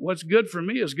 What's good for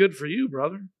me is good for you,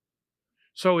 brother.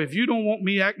 So if you don't want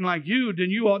me acting like you, then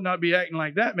you ought not be acting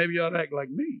like that. Maybe you ought to act like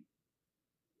me.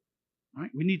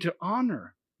 Right? We need to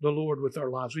honor the Lord with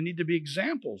our lives. We need to be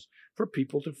examples for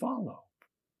people to follow.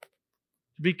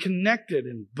 To be connected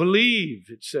and believe,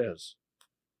 it says.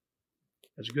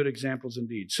 as good examples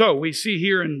indeed. So we see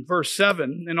here in verse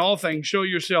 7, in all things show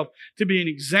yourself to be an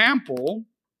example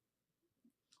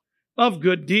of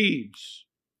good deeds.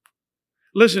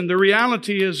 Listen, the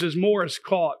reality is more is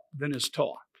caught than is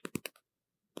taught.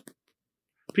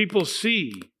 People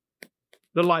see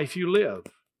the life you live,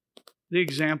 the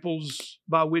examples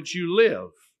by which you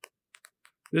live.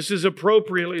 This is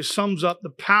appropriately sums up the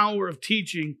power of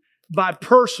teaching by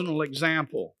personal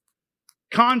example.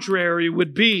 Contrary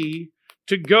would be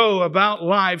to go about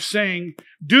life saying,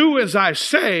 do as I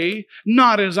say,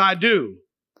 not as I do.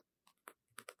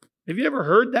 Have you ever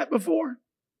heard that before?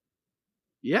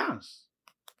 Yes.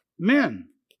 Men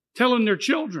telling their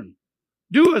children,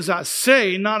 do as I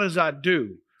say, not as I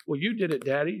do. Well, you did it,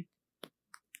 Daddy.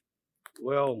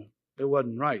 Well, it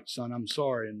wasn't right, son. I'm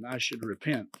sorry, and I should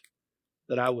repent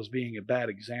that I was being a bad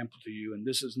example to you, and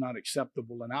this is not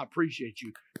acceptable, and I appreciate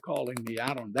you calling me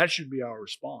out on it. That should be our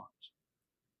response.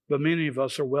 But many of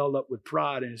us are welled up with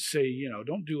pride and say,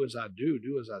 don't do as I do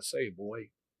as I say, boy.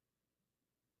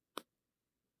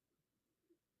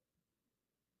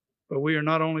 But we are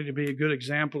not only to be a good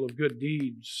example of good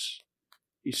deeds.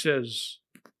 He says,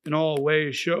 in all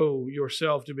ways show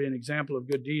yourself to be an example of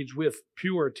good deeds with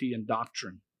purity and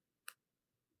doctrine.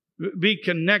 Be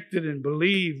connected and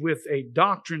believe with a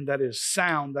doctrine that is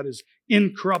sound, that is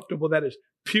incorruptible, that is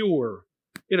pure.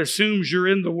 It assumes you're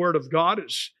in the Word of God.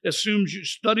 It assumes you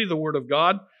study the Word of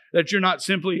God, that you're not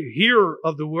simply a hearer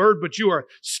of the Word, but you are a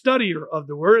studier of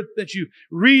the Word, that you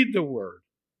read the Word.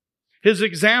 His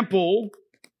example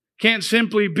can't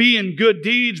simply be in good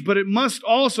deeds, but it must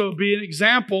also be an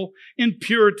example in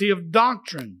purity of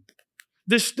doctrine.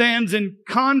 This stands in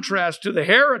contrast to the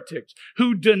heretics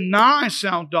who deny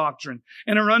sound doctrine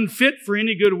and are unfit for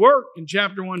any good work in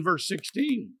chapter 1, verse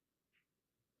 16.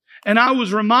 And I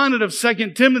was reminded of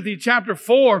 2 Timothy chapter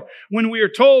 4 when we are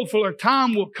told, for a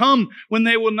time will come when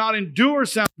they will not endure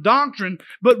sound doctrine,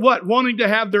 but what? Wanting to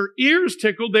have their ears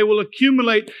tickled, they will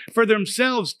accumulate for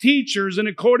themselves teachers, and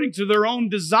according to their own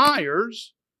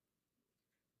desires,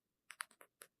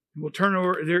 will turn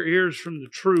over their ears from the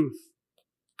truth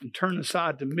and turn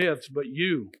aside to myths. But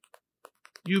you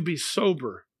be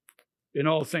sober in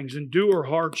all things, endure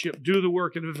hardship, do the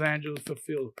work of evangelist,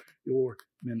 fulfill your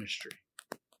ministry.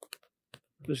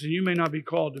 Listen, you may not be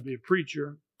called to be a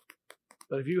preacher,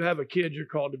 but if you have a kid, you're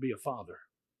called to be a father.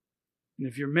 And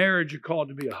if you're married, you're called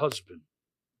to be a husband.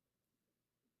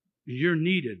 You're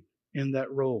needed in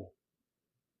that role.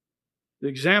 The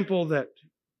example that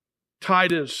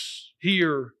Titus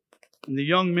here and the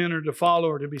young men are to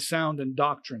follow are to be sound in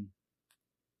doctrine.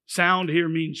 Sound here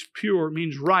means pure,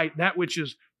 means right, that which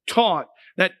is taught.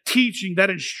 That teaching, that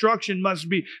instruction must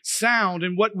be sound,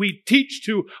 and what we teach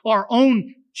to our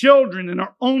own children and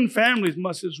our own families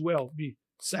must as well be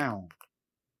sound.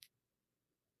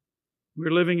 We're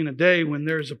living in a day when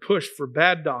there's a push for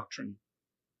bad doctrine.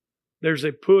 There's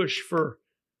a push for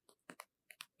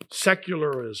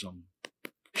secularism,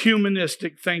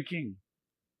 humanistic thinking.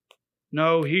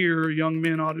 No, here young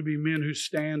men ought to be men who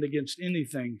stand against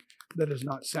anything that is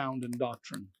not sound in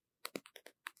doctrine.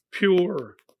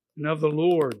 Pure and of the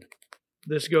Lord.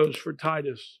 This goes for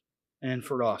Titus and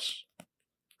for us.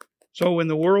 So when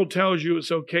the world tells you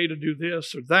it's okay to do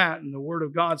this or that, and the Word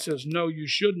of God says, no, you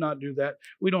should not do that,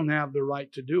 we don't have the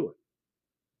right to do it.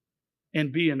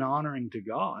 And be an honoring to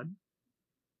God.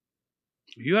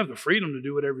 You have the freedom to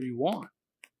do whatever you want.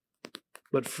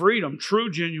 But freedom, true,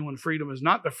 genuine freedom, is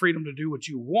not the freedom to do what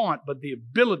you want, but the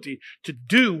ability to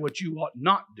do what you ought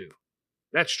not do.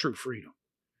 That's true freedom.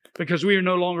 Because we are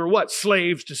no longer what?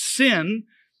 Slaves to sin,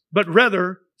 but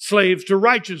rather slaves to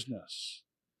righteousness.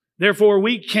 Therefore,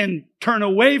 we can turn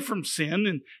away from sin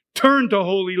and turn to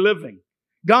holy living.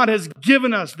 God has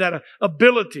given us that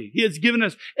ability. He has given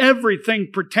us everything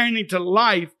pertaining to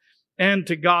life and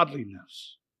to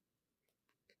godliness.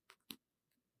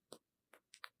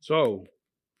 So,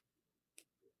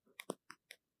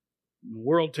 when the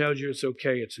world tells you it's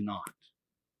okay, it's not.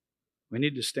 We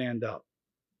need to stand up.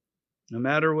 No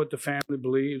matter what the family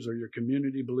believes or your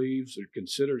community believes or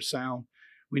considers sound,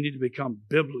 we need to become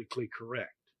biblically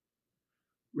correct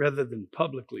rather than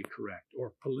publicly correct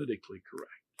or politically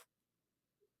correct.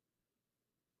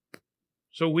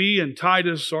 So we in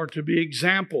Titus are to be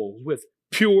examples with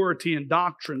purity and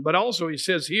doctrine, but also he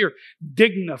says here,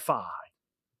 dignified.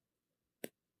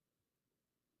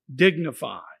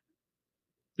 Dignified.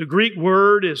 The Greek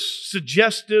word is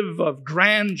suggestive of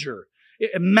grandeur,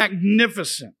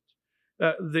 magnificent,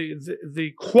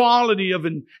 the quality of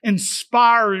an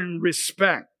inspiring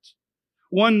respect.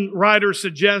 One writer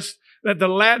suggests that the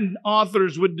Latin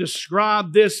authors would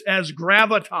describe this as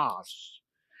gravitas.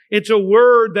 It's a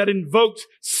word that invokes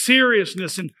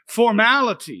seriousness and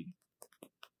formality.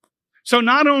 So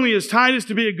not only is Titus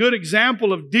to be a good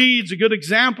example of deeds, a good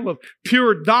example of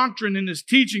pure doctrine in his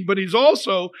teaching, but he's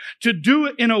also to do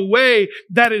it in a way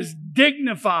that is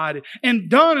dignified and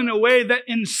done in a way that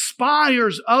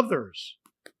inspires others.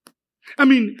 I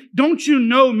mean, don't you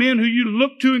know men who you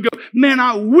look to and go, man,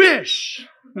 I wish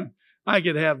I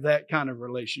could have that kind of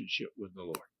relationship with the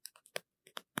Lord.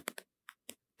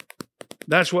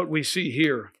 That's what we see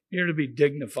here to be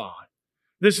dignified.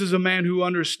 This is a man who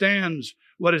understands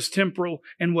what is temporal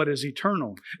and what is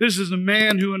eternal. This is a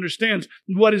man who understands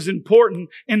what is important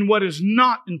and what is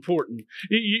not important.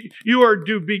 You are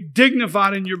to be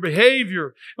dignified in your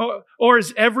behavior. Or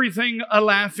is everything a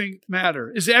laughing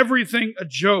matter? Is everything a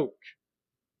joke?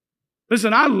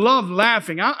 Listen, I love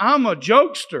laughing. I'm a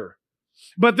jokester.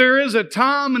 But there is a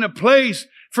time and a place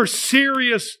for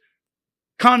serious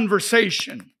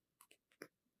conversation.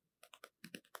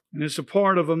 And it's a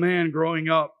part of a man growing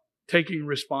up, taking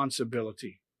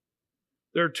responsibility.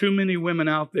 There are too many women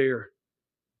out there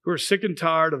who are sick and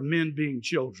tired of men being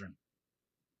children.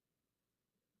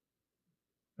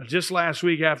 Just last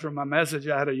week after my message,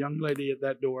 I had a young lady at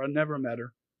that door. I never met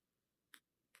her.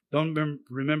 Don't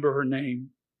remember her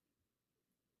name.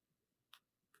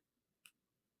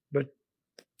 But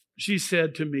she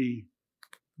said to me,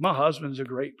 my husband's a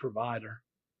great provider.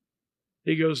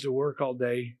 He goes to work all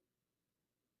day.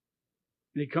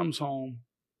 And he comes home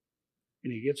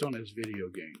and he gets on his video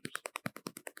games.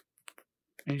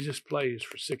 And he just plays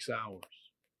for 6 hours.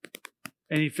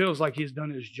 And he feels like he's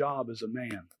done his job as a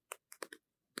man.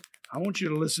 I want you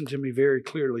to listen to me very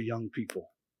clearly, young people.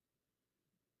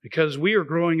 Because we are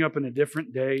growing up in a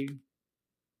different day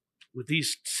with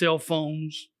these cell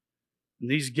phones and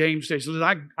these game stations.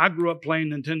 I grew up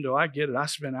playing Nintendo. I get it. I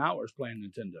spent hours playing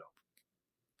Nintendo.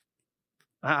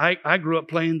 I grew up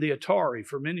playing the Atari.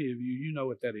 For many of you, you know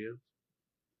what that is.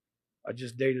 I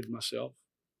just dated myself.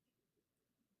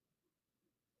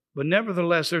 But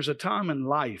nevertheless, there's a time in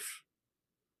life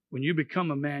when you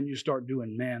become a man, you start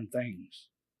doing man things.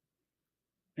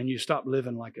 And you stop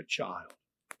living like a child.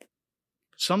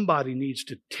 Somebody needs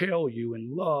to tell you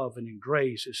in love and in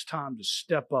grace it's time to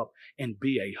step up and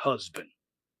be a husband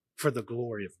for the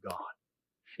glory of God.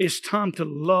 It's time to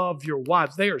love your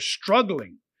wives. They are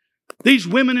struggling. These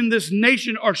women in this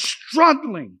nation are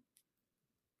struggling.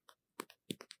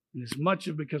 And it's much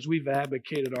of because we've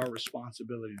abdicated our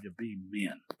responsibility to be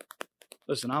men.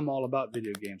 Listen, I'm all about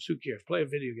video games. Who cares? Play a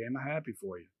video game. I'm happy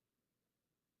for you.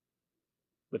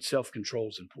 But self-control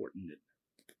is important.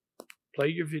 Play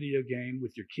your video game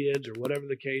with your kids or whatever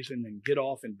the case, and then get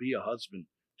off and be a husband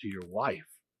to your wife.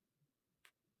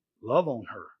 Love on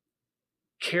her.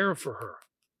 Care for her.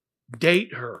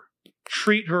 Date her.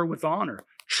 Treat her with honor.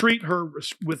 Treat her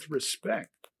with respect.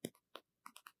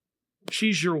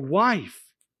 She's your wife.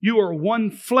 You are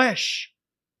one flesh.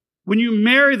 When you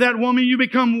marry that woman, you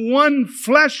become one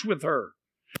flesh with her.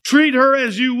 Treat her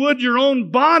as you would your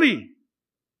own body.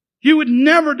 You would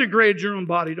never degrade your own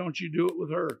body. Don't you do it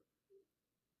with her.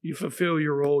 You fulfill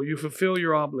your role. You fulfill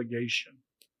your obligation.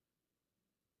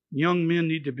 Young men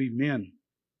need to be men.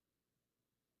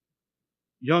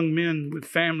 Young men with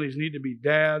families need to be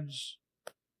dads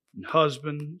and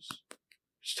husbands.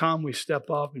 It's time we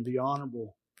step up and be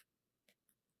honorable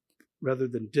rather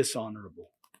than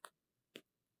dishonorable.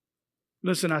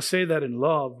 Listen, I say that in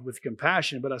love, with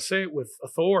compassion, but I say it with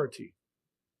authority.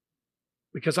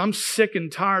 Because I'm sick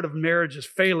and tired of marriages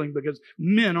failing because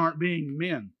men aren't being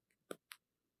men.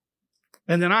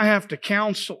 And then I have to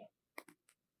counsel.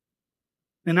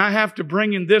 And I have to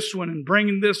bring in this one and bring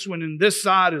in this one, and this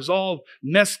side is all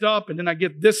messed up, and then I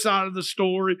get this side of the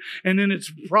story, and then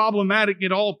it's problematic.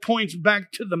 It all points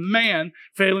back to the man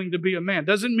failing to be a man.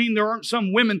 Doesn't mean there aren't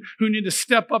some women who need to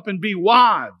step up and be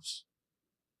wives.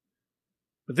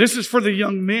 But this is for the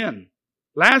young men.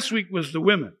 Last week was the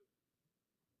women.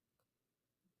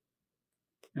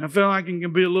 And I feel like I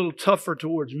can be a little tougher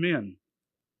towards men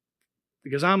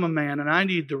because I'm a man and I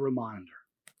need the reminder.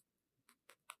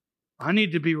 I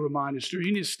need to be reminded, Stuart,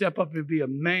 you need to step up and be a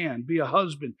man, be a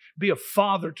husband, be a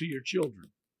father to your children.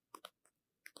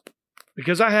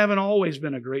 Because I haven't always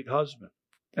been a great husband.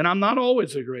 And I'm not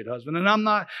always a great husband. And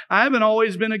I haven't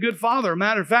always been a good father.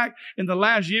 Matter of fact, in the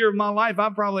last year of my life,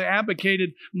 I've probably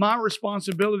abdicated my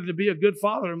responsibility to be a good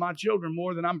father to my children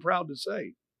more than I'm proud to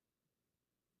say.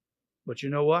 But you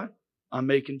know what? I'm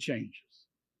making changes.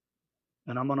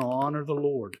 And I'm going to honor the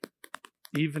Lord,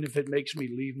 even if it makes me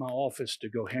leave my office to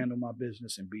go handle my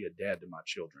business and be a dad to my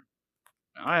children.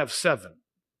 Now, I have 7.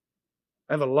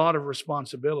 I have a lot of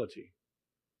responsibility.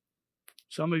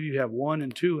 Some of you have 1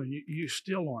 and 2, and you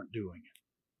still aren't doing it.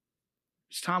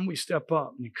 It's time we step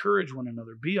up and encourage one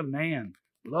another. Be a man.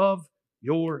 Love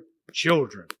your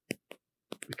children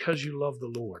because you love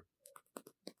the Lord.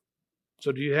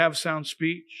 So do you have sound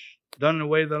speech done in a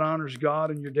way that honors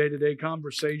God in your day-to-day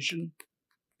conversation?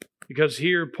 Because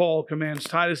here Paul commands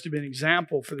Titus to be an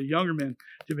example for the younger men,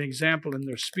 to be an example in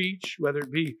their speech, whether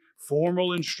it be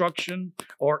formal instruction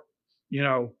or,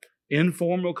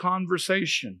 informal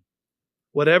conversation.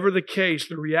 Whatever the case,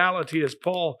 the reality is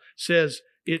Paul says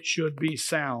it should be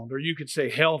sound, or you could say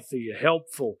healthy,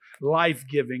 helpful,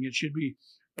 life-giving. It should be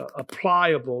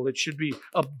pliable. It should be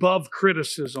above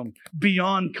criticism,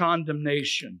 beyond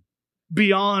condemnation,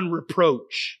 beyond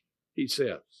reproach, he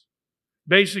says.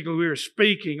 Basically,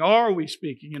 are we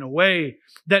speaking in a way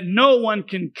that no one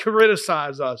can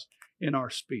criticize us in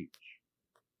our speech?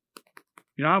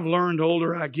 I've learned the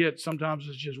older I get, sometimes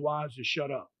it's just wise to shut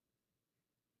up.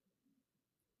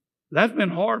 That's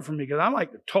been hard for me because I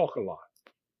like to talk a lot.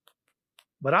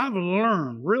 But I've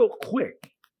learned real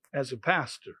quick as a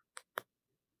pastor.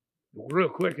 Real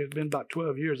quick, it's been about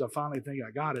 12 years. I finally think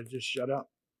I got it. Just shut up.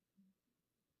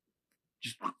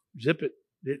 Just zip it.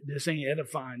 This ain't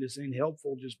edifying. This ain't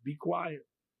helpful. Just be quiet.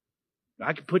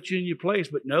 I can put you in your place,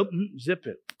 but nope, zip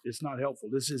it. It's not helpful.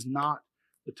 This is not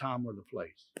the time or the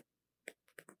place.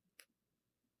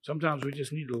 Sometimes we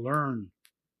just need to learn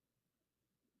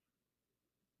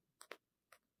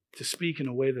to speak in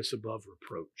a way that's above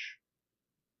reproach.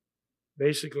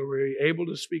 Basically, we're able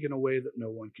to speak in a way that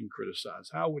no one can criticize.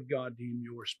 How would God deem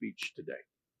your speech today?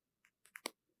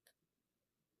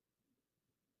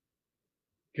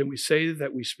 Can we say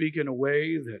that we speak in a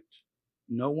way that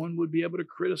no one would be able to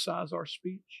criticize our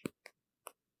speech?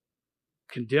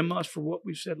 Condemn us for what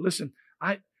we've said? Listen,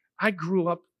 I grew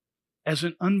up as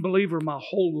an unbeliever my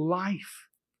whole life.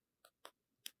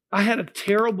 I had a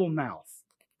terrible mouth.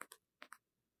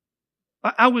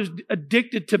 I was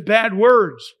addicted to bad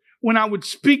words. When I would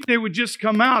speak, they would just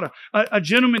come out. A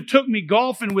gentleman took me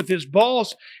golfing with his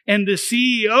boss and the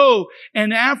CEO.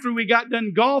 And after we got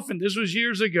done golfing, this was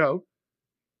years ago,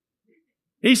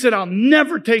 he said, "I'll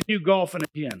never take you golfing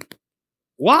again."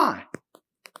 Why?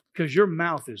 Because your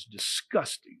mouth is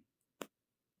disgusting.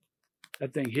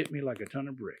 That thing hit me like a ton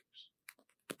of bricks.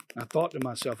 I thought to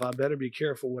myself, I better be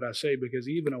careful what I say, because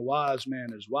even a wise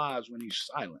man is wise when he's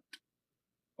silent,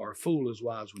 or a fool is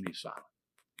wise when he's silent.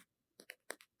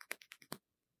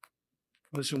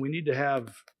 Listen, we need to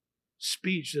have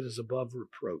speech that is above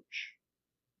reproach.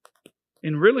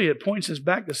 And really, it points us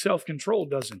back to self-control,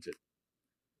 doesn't it?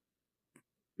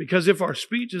 Because if our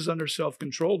speech is under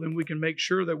self-control, then we can make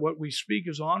sure that what we speak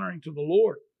is honoring to the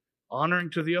Lord,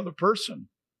 honoring to the other person,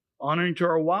 honoring to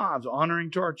our wives,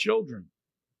 honoring to our children.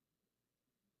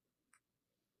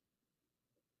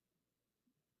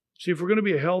 See, if we're going to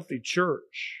be a healthy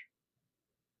church,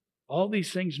 all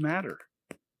these things matter.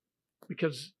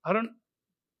 Because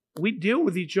we deal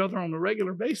with each other on a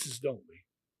regular basis, don't we?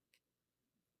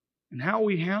 And how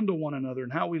we handle one another,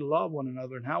 and how we love one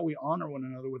another, and how we honor one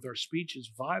another with our speech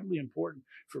is vitally important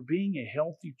for being a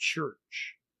healthy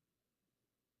church.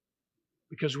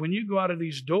 Because when you go out of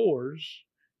these doors,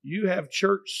 you have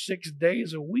church 6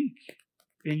 days a week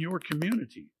in your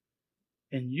community.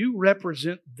 And you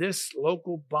represent this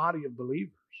local body of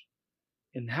believers.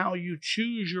 And how you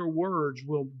choose your words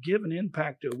will give an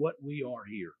impact to what we are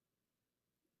here.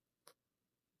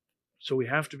 So we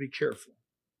have to be careful.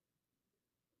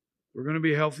 We're going to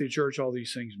be a healthy church. All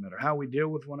these things matter. How we deal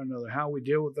with one another, how we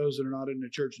deal with those that are not in the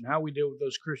church, and how we deal with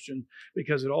those Christians,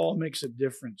 because it all makes a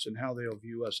difference in how they'll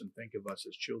view us and think of us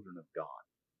as children of God.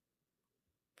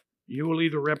 You will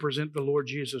either represent the Lord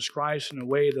Jesus Christ in a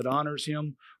way that honors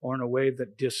Him or in a way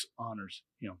that dishonors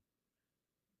Him.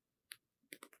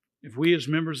 If we as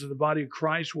members of the body of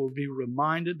Christ will be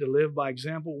reminded to live by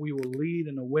example, we will lead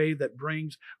in a way that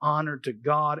brings honor to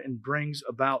God and brings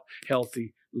about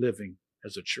healthy living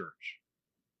as a church.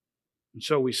 And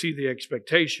so we see the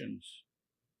expectations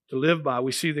to live by.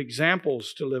 We see the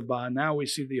examples to live by. And now we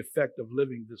see the effect of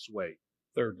living this way.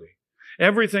 Thirdly,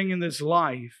 everything in this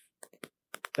life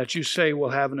that you say will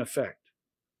have an effect.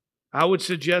 I would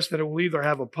suggest that it will either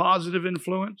have a positive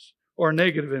influence or a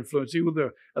negative influence. It will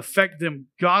either affect them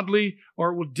godly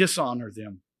or it will dishonor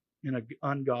them in an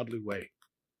ungodly way.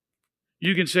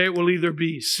 You can say it will either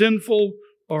be sinful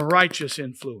or righteous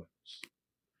influence.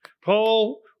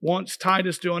 Paul wants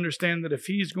Titus to understand that if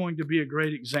he's going to be a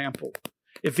great example,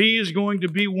 if he is going to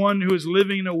be one who is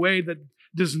living in a way that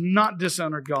does not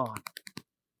dishonor God,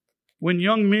 when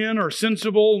young men are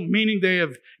sensible, meaning they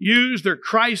have used their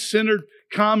Christ-centered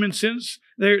common sense,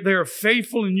 they are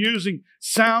faithful in using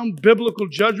sound biblical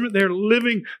judgment, they're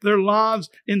living their lives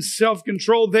in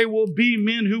self-control, they will be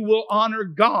men who will honor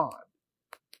God.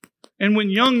 And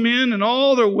when young men in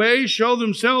all their ways show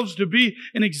themselves to be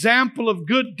an example of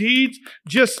good deeds,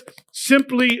 just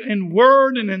simply in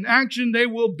word and in action, they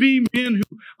will be men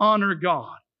who honor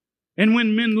God. And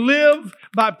when men live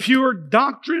by pure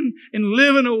doctrine and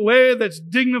live in a way that's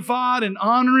dignified and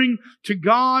honoring to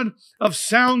God, of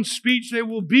sound speech, they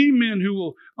will be men who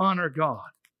will honor God.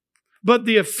 But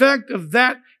the effect of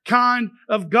that kind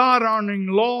of God-honoring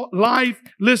life,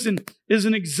 listen, is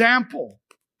an example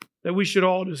that we should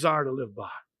all desire to live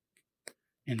by.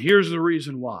 And here's the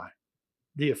reason why.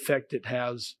 The effect it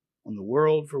has on the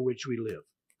world for which we live.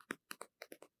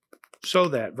 So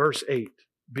that, verse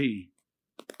 8b,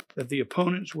 that the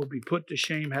opponents will be put to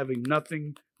shame, having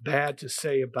nothing bad to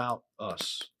say about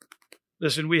us.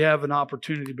 Listen, we have an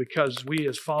opportunity because we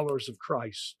as followers of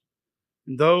Christ,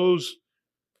 and those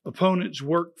opponents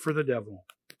work for the devil.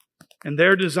 And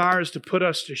their desire is to put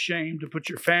us to shame, to put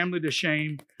your family to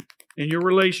shame, and your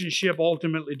relationship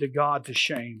ultimately to God to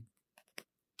shame.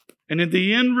 And in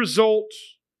the end result,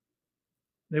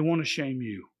 they want to shame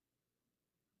you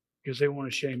because they want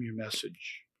to shame your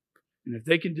message. And if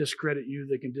they can discredit you,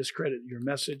 they can discredit your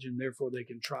message, and therefore they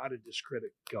can try to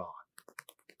discredit God.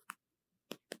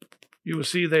 You will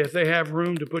see that if they have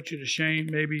room to put you to shame,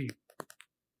 maybe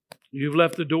you've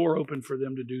left the door open for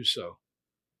them to do so.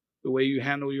 The way you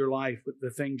handle your life, with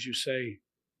the things you say,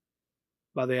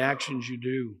 by the actions you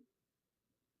do.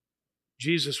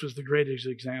 Jesus was the greatest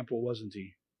example, wasn't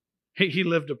he? He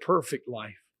lived a perfect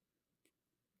life.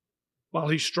 While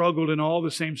he struggled in all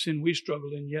the same sin we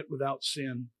struggled in, yet without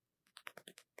sin.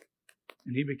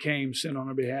 And he became sin on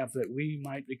our behalf that we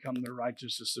might become the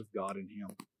righteousness of God in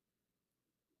him.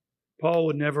 Paul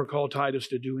would never call Titus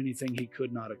to do anything he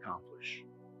could not accomplish.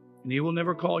 And he will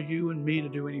never call you and me to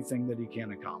do anything that he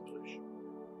can't accomplish.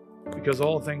 Because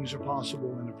all things are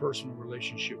possible in a personal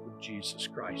relationship with Jesus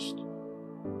Christ.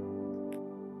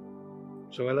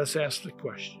 So let's ask the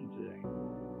question today.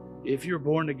 If you're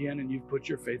born again and you've put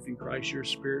your faith in Christ, you're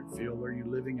Spirit-filled, are you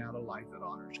living out a life that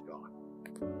honors God?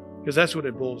 Because that's what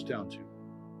it boils down to.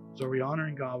 So are we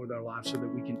honoring God with our lives so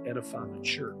that we can edify the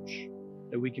church?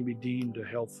 That we can be deemed a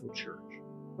healthful church?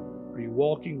 Are you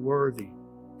walking worthy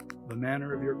of the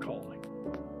manner of your calling?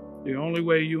 The only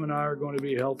way you and I are going to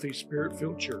be a healthy,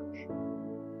 Spirit-filled church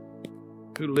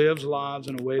who lives lives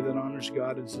in a way that honors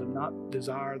God is to not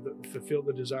fulfill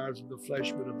the desires of the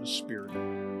flesh, but of the Spirit.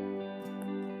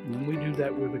 And when we do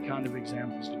that, we're the kind of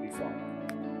examples to be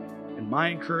followed. And my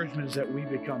encouragement is that we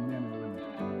become men and women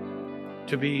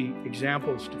to be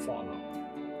examples to follow,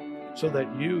 so that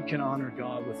you can honor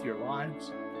God with your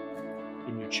lives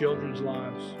and your children's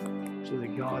lives, so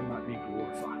that God might be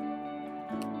glorified.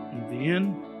 In the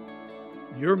end,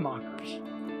 your mockers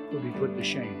will be put to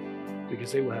shame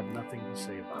because they will have nothing to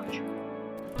say about you.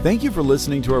 Thank you for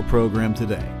listening to our program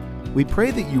today. We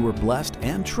pray that you were blessed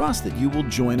and trust that you will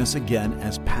join us again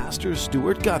as Pastor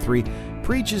Stuart Guthrie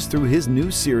preaches through his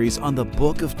new series on the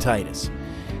book of Titus.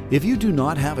 If you do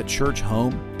not have a church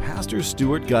home, Pastor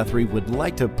Stuart Guthrie would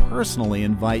like to personally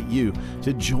invite you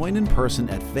to join in person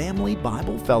at Family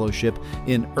Bible Fellowship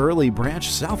in Early Branch,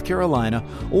 South Carolina,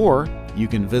 or you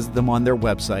can visit them on their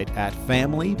website at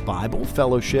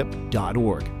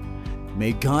familybiblefellowship.org.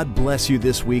 May God bless you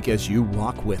this week as you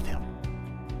walk with Him.